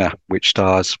Delavi's Jinnah, which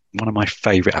stars one of my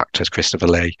favourite actors, Christopher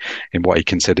Lee, in what he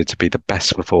considered to be the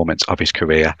best performance of his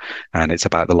career, and it's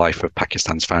about the life of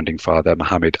Pakistan's founding father,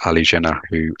 Muhammad Ali Jinnah,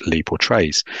 who Lee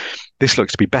portrays. This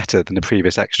looks to be better than the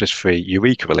previous extras-free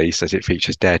Eureka release, as it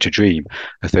features Dare to Dream,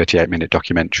 a 38-minute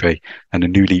documentary, and a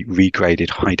newly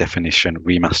regraded high-definition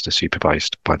remaster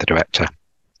supervised by the director.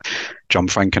 John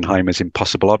Frankenheimer's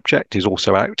Impossible Object is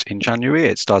also out in January.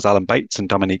 It stars Alan Bates and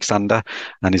Dominique Sander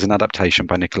and is an adaptation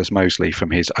by Nicholas Mosley from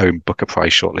his own Booker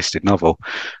Prize shortlisted novel.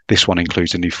 This one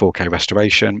includes a new 4K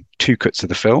restoration, 2 cuts of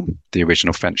the film, the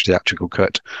original French theatrical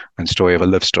cut, and Story of a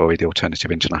Love Story, the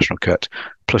alternative international cut,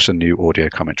 plus a new audio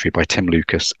commentary by Tim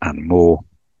Lucas and more.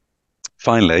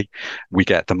 Finally, we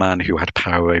get The Man Who Had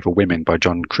Power Over Women by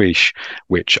John Creech,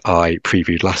 which I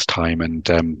previewed last time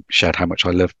and shared how much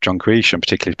I love John Creech and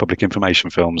particularly public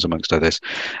information films, amongst others.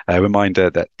 A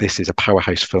reminder that this is a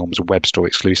Powerhouse Films web store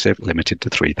exclusive, limited to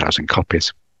 3,000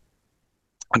 copies.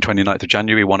 On 29th of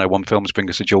January, 101 Films bring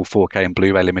us a dual 4K and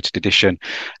Blu-ray limited edition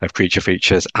of creature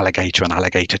features Alligator and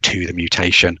Alligator 2, The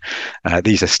Mutation.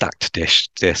 These are stacked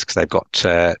discs. They've got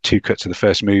 2 cuts of the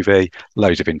first movie,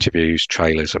 loads of interviews,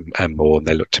 trailers and more, and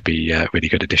they look to be really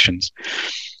good additions.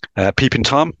 Peepin'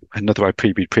 Tom, another I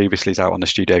previewed previously, is out on the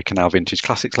Studio Canal Vintage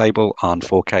Classics label on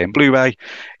 4K and Blu-ray.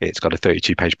 It's got a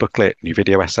 32-page booklet, new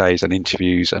video essays and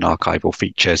interviews and archival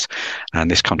features.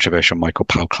 And this controversial Michael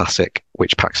Powell classic,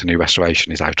 which packs a new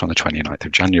restoration, is out on the 29th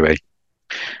of January.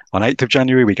 On 8th of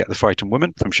January, we get The Frightened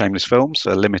Woman from Shameless Films,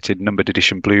 a limited numbered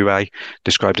edition Blu-ray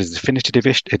described as a definitive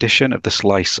edition of the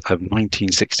slice of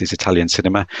 1960s Italian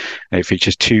cinema. It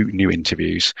features 2 new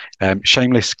interviews.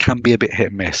 Shameless can be a bit hit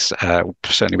and miss,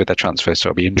 certainly with their transfers, so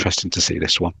it'll be interesting to see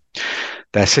this one.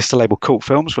 Their sister label Cult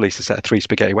Films released a set of 3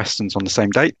 spaghetti westerns on the same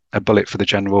date, A Bullet for the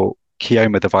General,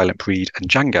 Keoma the Violent Breed and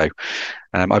Django.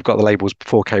 I've got the label's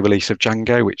 4K release of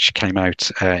Django, which came out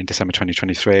in December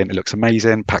 2023, and it looks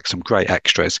amazing, packs some great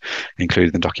extras,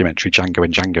 including the documentary Django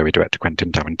and Django with director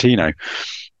Quentin Tarantino.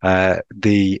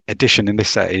 The edition in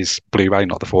this set is Blu-ray,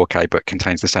 not the 4K, but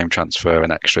contains the same transfer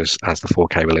and extras as the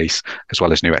 4K release, as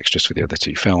well as new extras for the other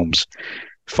 2 films.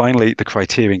 Finally, the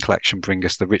Criterion Collection bring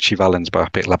us the Richie Valens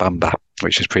biopic La Bamba,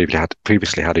 which has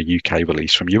previously had a UK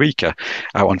release from Eureka.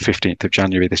 Out on 15th of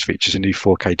January, this features a new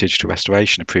 4K digital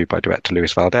restoration approved by director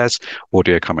Luis Valdez,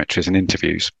 audio commentaries and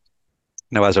interviews.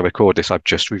 Now, as I record this, I've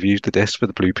just reviewed the disc for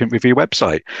the Blueprint Review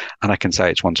website, and I can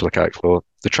say it's one to look out for.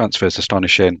 The transfer's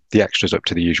astonishing, the extras up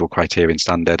to the usual Criterion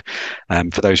standard.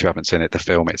 For those who haven't seen it, the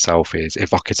film itself is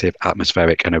evocative,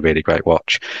 atmospheric, and a really great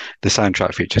watch. The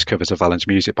soundtrack features covers of Valens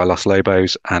music by Los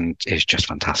Lobos, and is just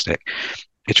fantastic.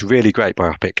 It's a really great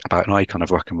biopic about an icon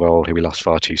of rock and roll who we lost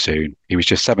far too soon. He was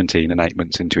just 17 and 8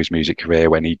 months into his music career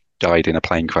when he died in a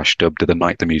plane crash dubbed The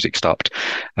Night the Music Stopped,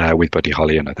 with Buddy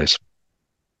Holly and others.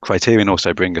 Criterion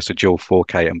also bring us a dual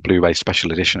 4K and Blu-ray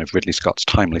special edition of Ridley Scott's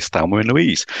timeless Thelma and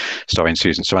Louise, starring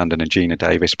Susan Sarandon and Gina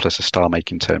Davis, plus a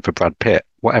star-making turn for Brad Pitt.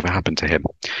 Whatever happened to him?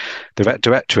 The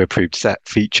director-approved set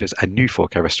features a new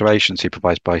 4K restoration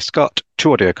supervised by Scott,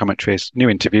 2 audio commentaries, new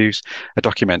interviews, a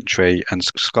documentary, and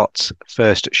Scott's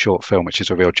first short film, which is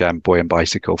a real gem, Boy and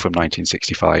Bicycle from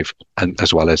 1965, and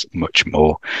as well as much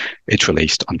more. It's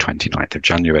released on 29th of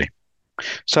January.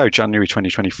 So January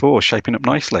 2024, shaping up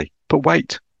nicely. But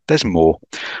wait, there's more.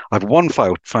 I've one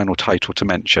final title to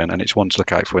mention, and it's one to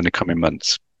look out for in the coming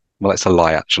months. Well, it's a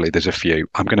lie, actually. There's a few.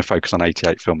 I'm going to focus on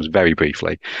 88 Films very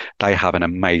briefly. They have an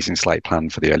amazing slate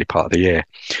planned for the early part of the year.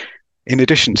 In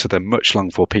addition to the much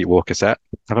longed for Pete Walker set,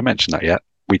 have I mentioned that yet?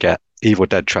 We get Evil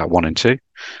Dead Trap 1 and 2,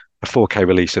 a 4K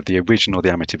release of the original The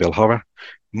Amityville Horror,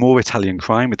 more Italian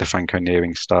crime with the Franco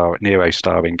Nero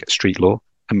starring Street Law,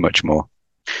 and much more.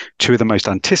 Two of the most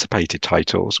anticipated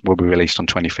titles will be released on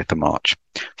 25th of March.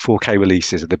 4K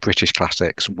releases of the British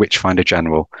classics Witchfinder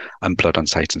General and Blood on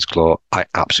Satan's Claw. I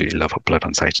absolutely love Blood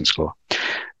on Satan's Claw.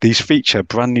 These feature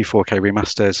brand new 4K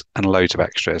remasters and loads of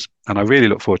extras, and I really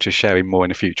look forward to sharing more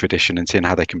in a future edition and seeing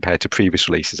how they compare to previous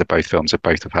releases of both films that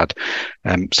both have had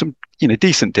some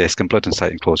decent disc, and Blood on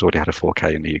Satan's Claw's already had a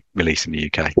 4K release in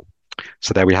the UK.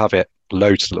 So there we have it.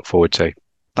 Loads to look forward to.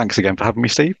 Thanks again for having me,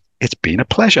 Steve. It's been a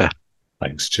pleasure.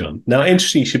 Thanks, John. Now,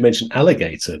 interesting you should mention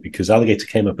Alligator, because Alligator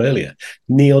came up earlier.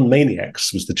 Neon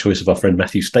Maniacs was the choice of our friend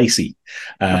Matthew Stacey.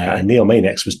 And Neon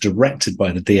Maniacs was directed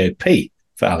by the DOP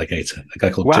for Alligator, a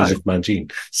guy called Joseph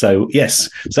Mangine. So,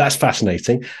 yes, so that's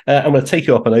fascinating. I'm going to take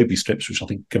you up on Obi strips, which I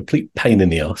think complete pain in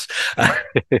the arse.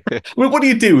 Well, what do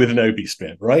you do with an Obi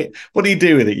strip, right? What do you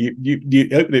do with it? You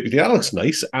open it with that looks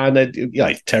nice, and then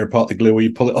you tear apart the glue or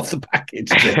you pull it off the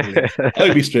package.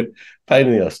 Obi strip, pain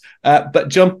in the arse. But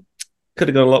John, could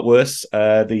have gone a lot worse.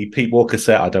 The Pete Walker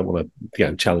set, I don't want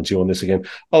to challenge you on this again.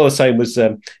 All I was saying was,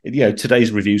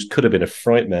 today's reviews could have been a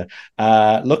frightmare.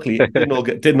 Luckily, it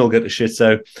didn't all get to shit.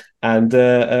 So, and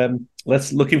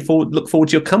let's look forward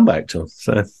to your comeback, John.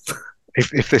 So,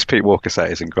 if this Pete Walker set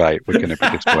isn't great, we're going to be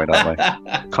disappointed, aren't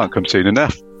we? Can't come soon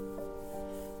enough.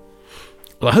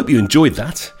 Well, I hope you enjoyed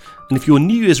that. And if your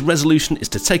New Year's resolution is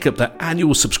to take up that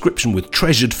annual subscription with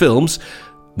treasured films,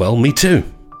 well, me too.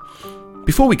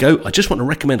 Before we go, I just want to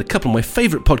recommend a couple of my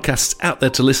favourite podcasts out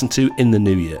there to listen to in the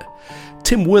new year.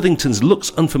 Tim Worthington's Looks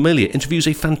Unfamiliar interviews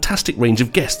a fantastic range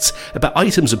of guests about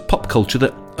items of pop culture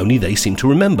that only they seem to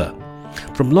remember.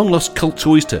 From long-lost cult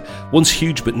toys to once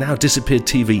huge but now disappeared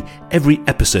TV, every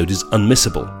episode is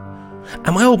unmissable.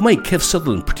 And my old mate Kev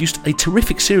Sutherland produced a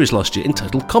terrific series last year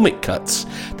entitled Comic Cuts,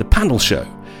 the panel show,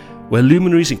 where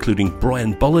luminaries including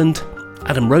Brian Bolland,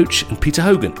 Adam Roach and Peter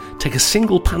Hogan take a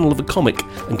single panel of a comic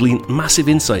and glean massive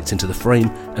insights into the frame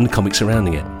and the comic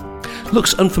surrounding it.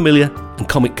 Looks Unfamiliar and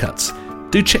Comic Cuts.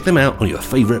 Do check them out on your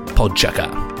favourite podchucker.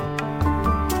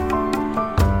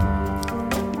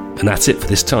 And that's it for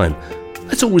this time.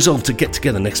 Let's all resolve to get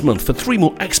together next month for 3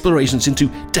 more explorations into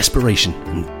desperation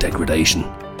and degradation.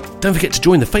 Don't forget to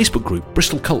join the Facebook group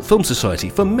Bristol Cult Film Society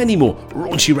for many more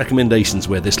raunchy recommendations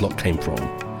where this lot came from.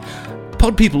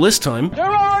 Pod people this time... They're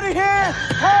already here!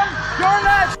 Come! You're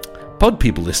next! Pod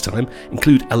people this time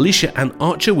include Alicia Ann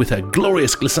Archer with her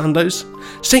glorious glissandos,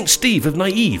 St. Steve of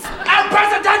Naive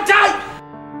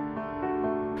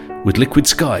with Liquid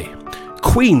Sky,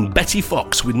 Queen Betty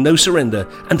Fox with No Surrender,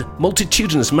 and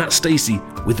multitudinous Matt Stacey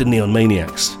with the Neon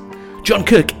Maniacs. John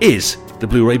Kirk is the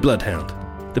Blu-ray Bloodhound.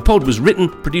 The pod was written,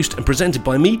 produced and presented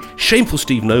by me, Shameful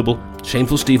Steve Noble,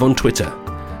 Shameful Steve on Twitter.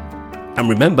 And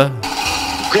remember...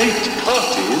 Great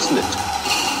party, isn't it?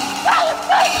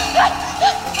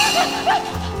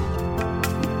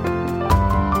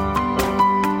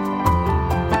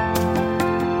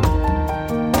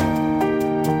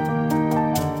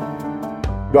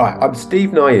 Right, I'm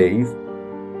Steve Naive,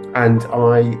 and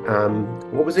I am.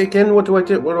 What was it again? What do I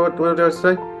do? What do I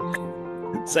say?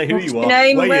 Say who you are.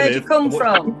 Name, where where'd you you come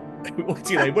from? What's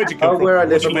your name? Where'd you come from? Where I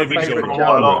live What's and your my living favourite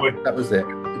genre? genre. That was it.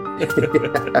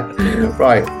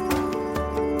 Right.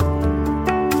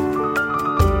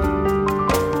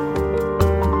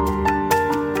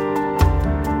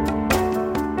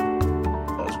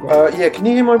 Yeah, can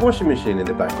you hear my washing machine in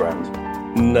the background?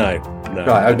 No.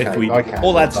 Right, okay.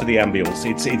 All adds to the ambience.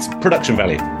 It's production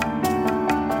value.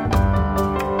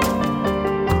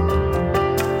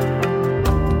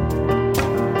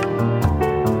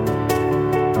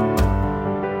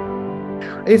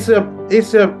 It's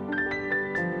a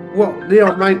what,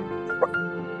 Leon, mate?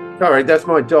 Sorry, that's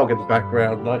my dog in the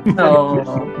background. Like,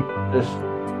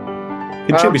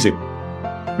 contributing.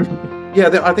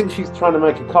 Yeah, I think she's trying to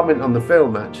make a comment on the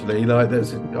film. Actually, like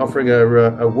there's offering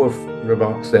her a woof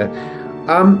remarks there.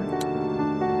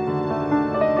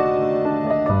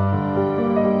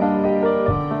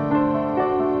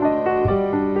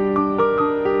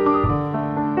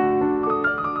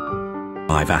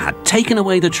 I've had taken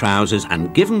away the trousers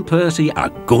and given Percy a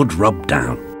good rub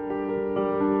down.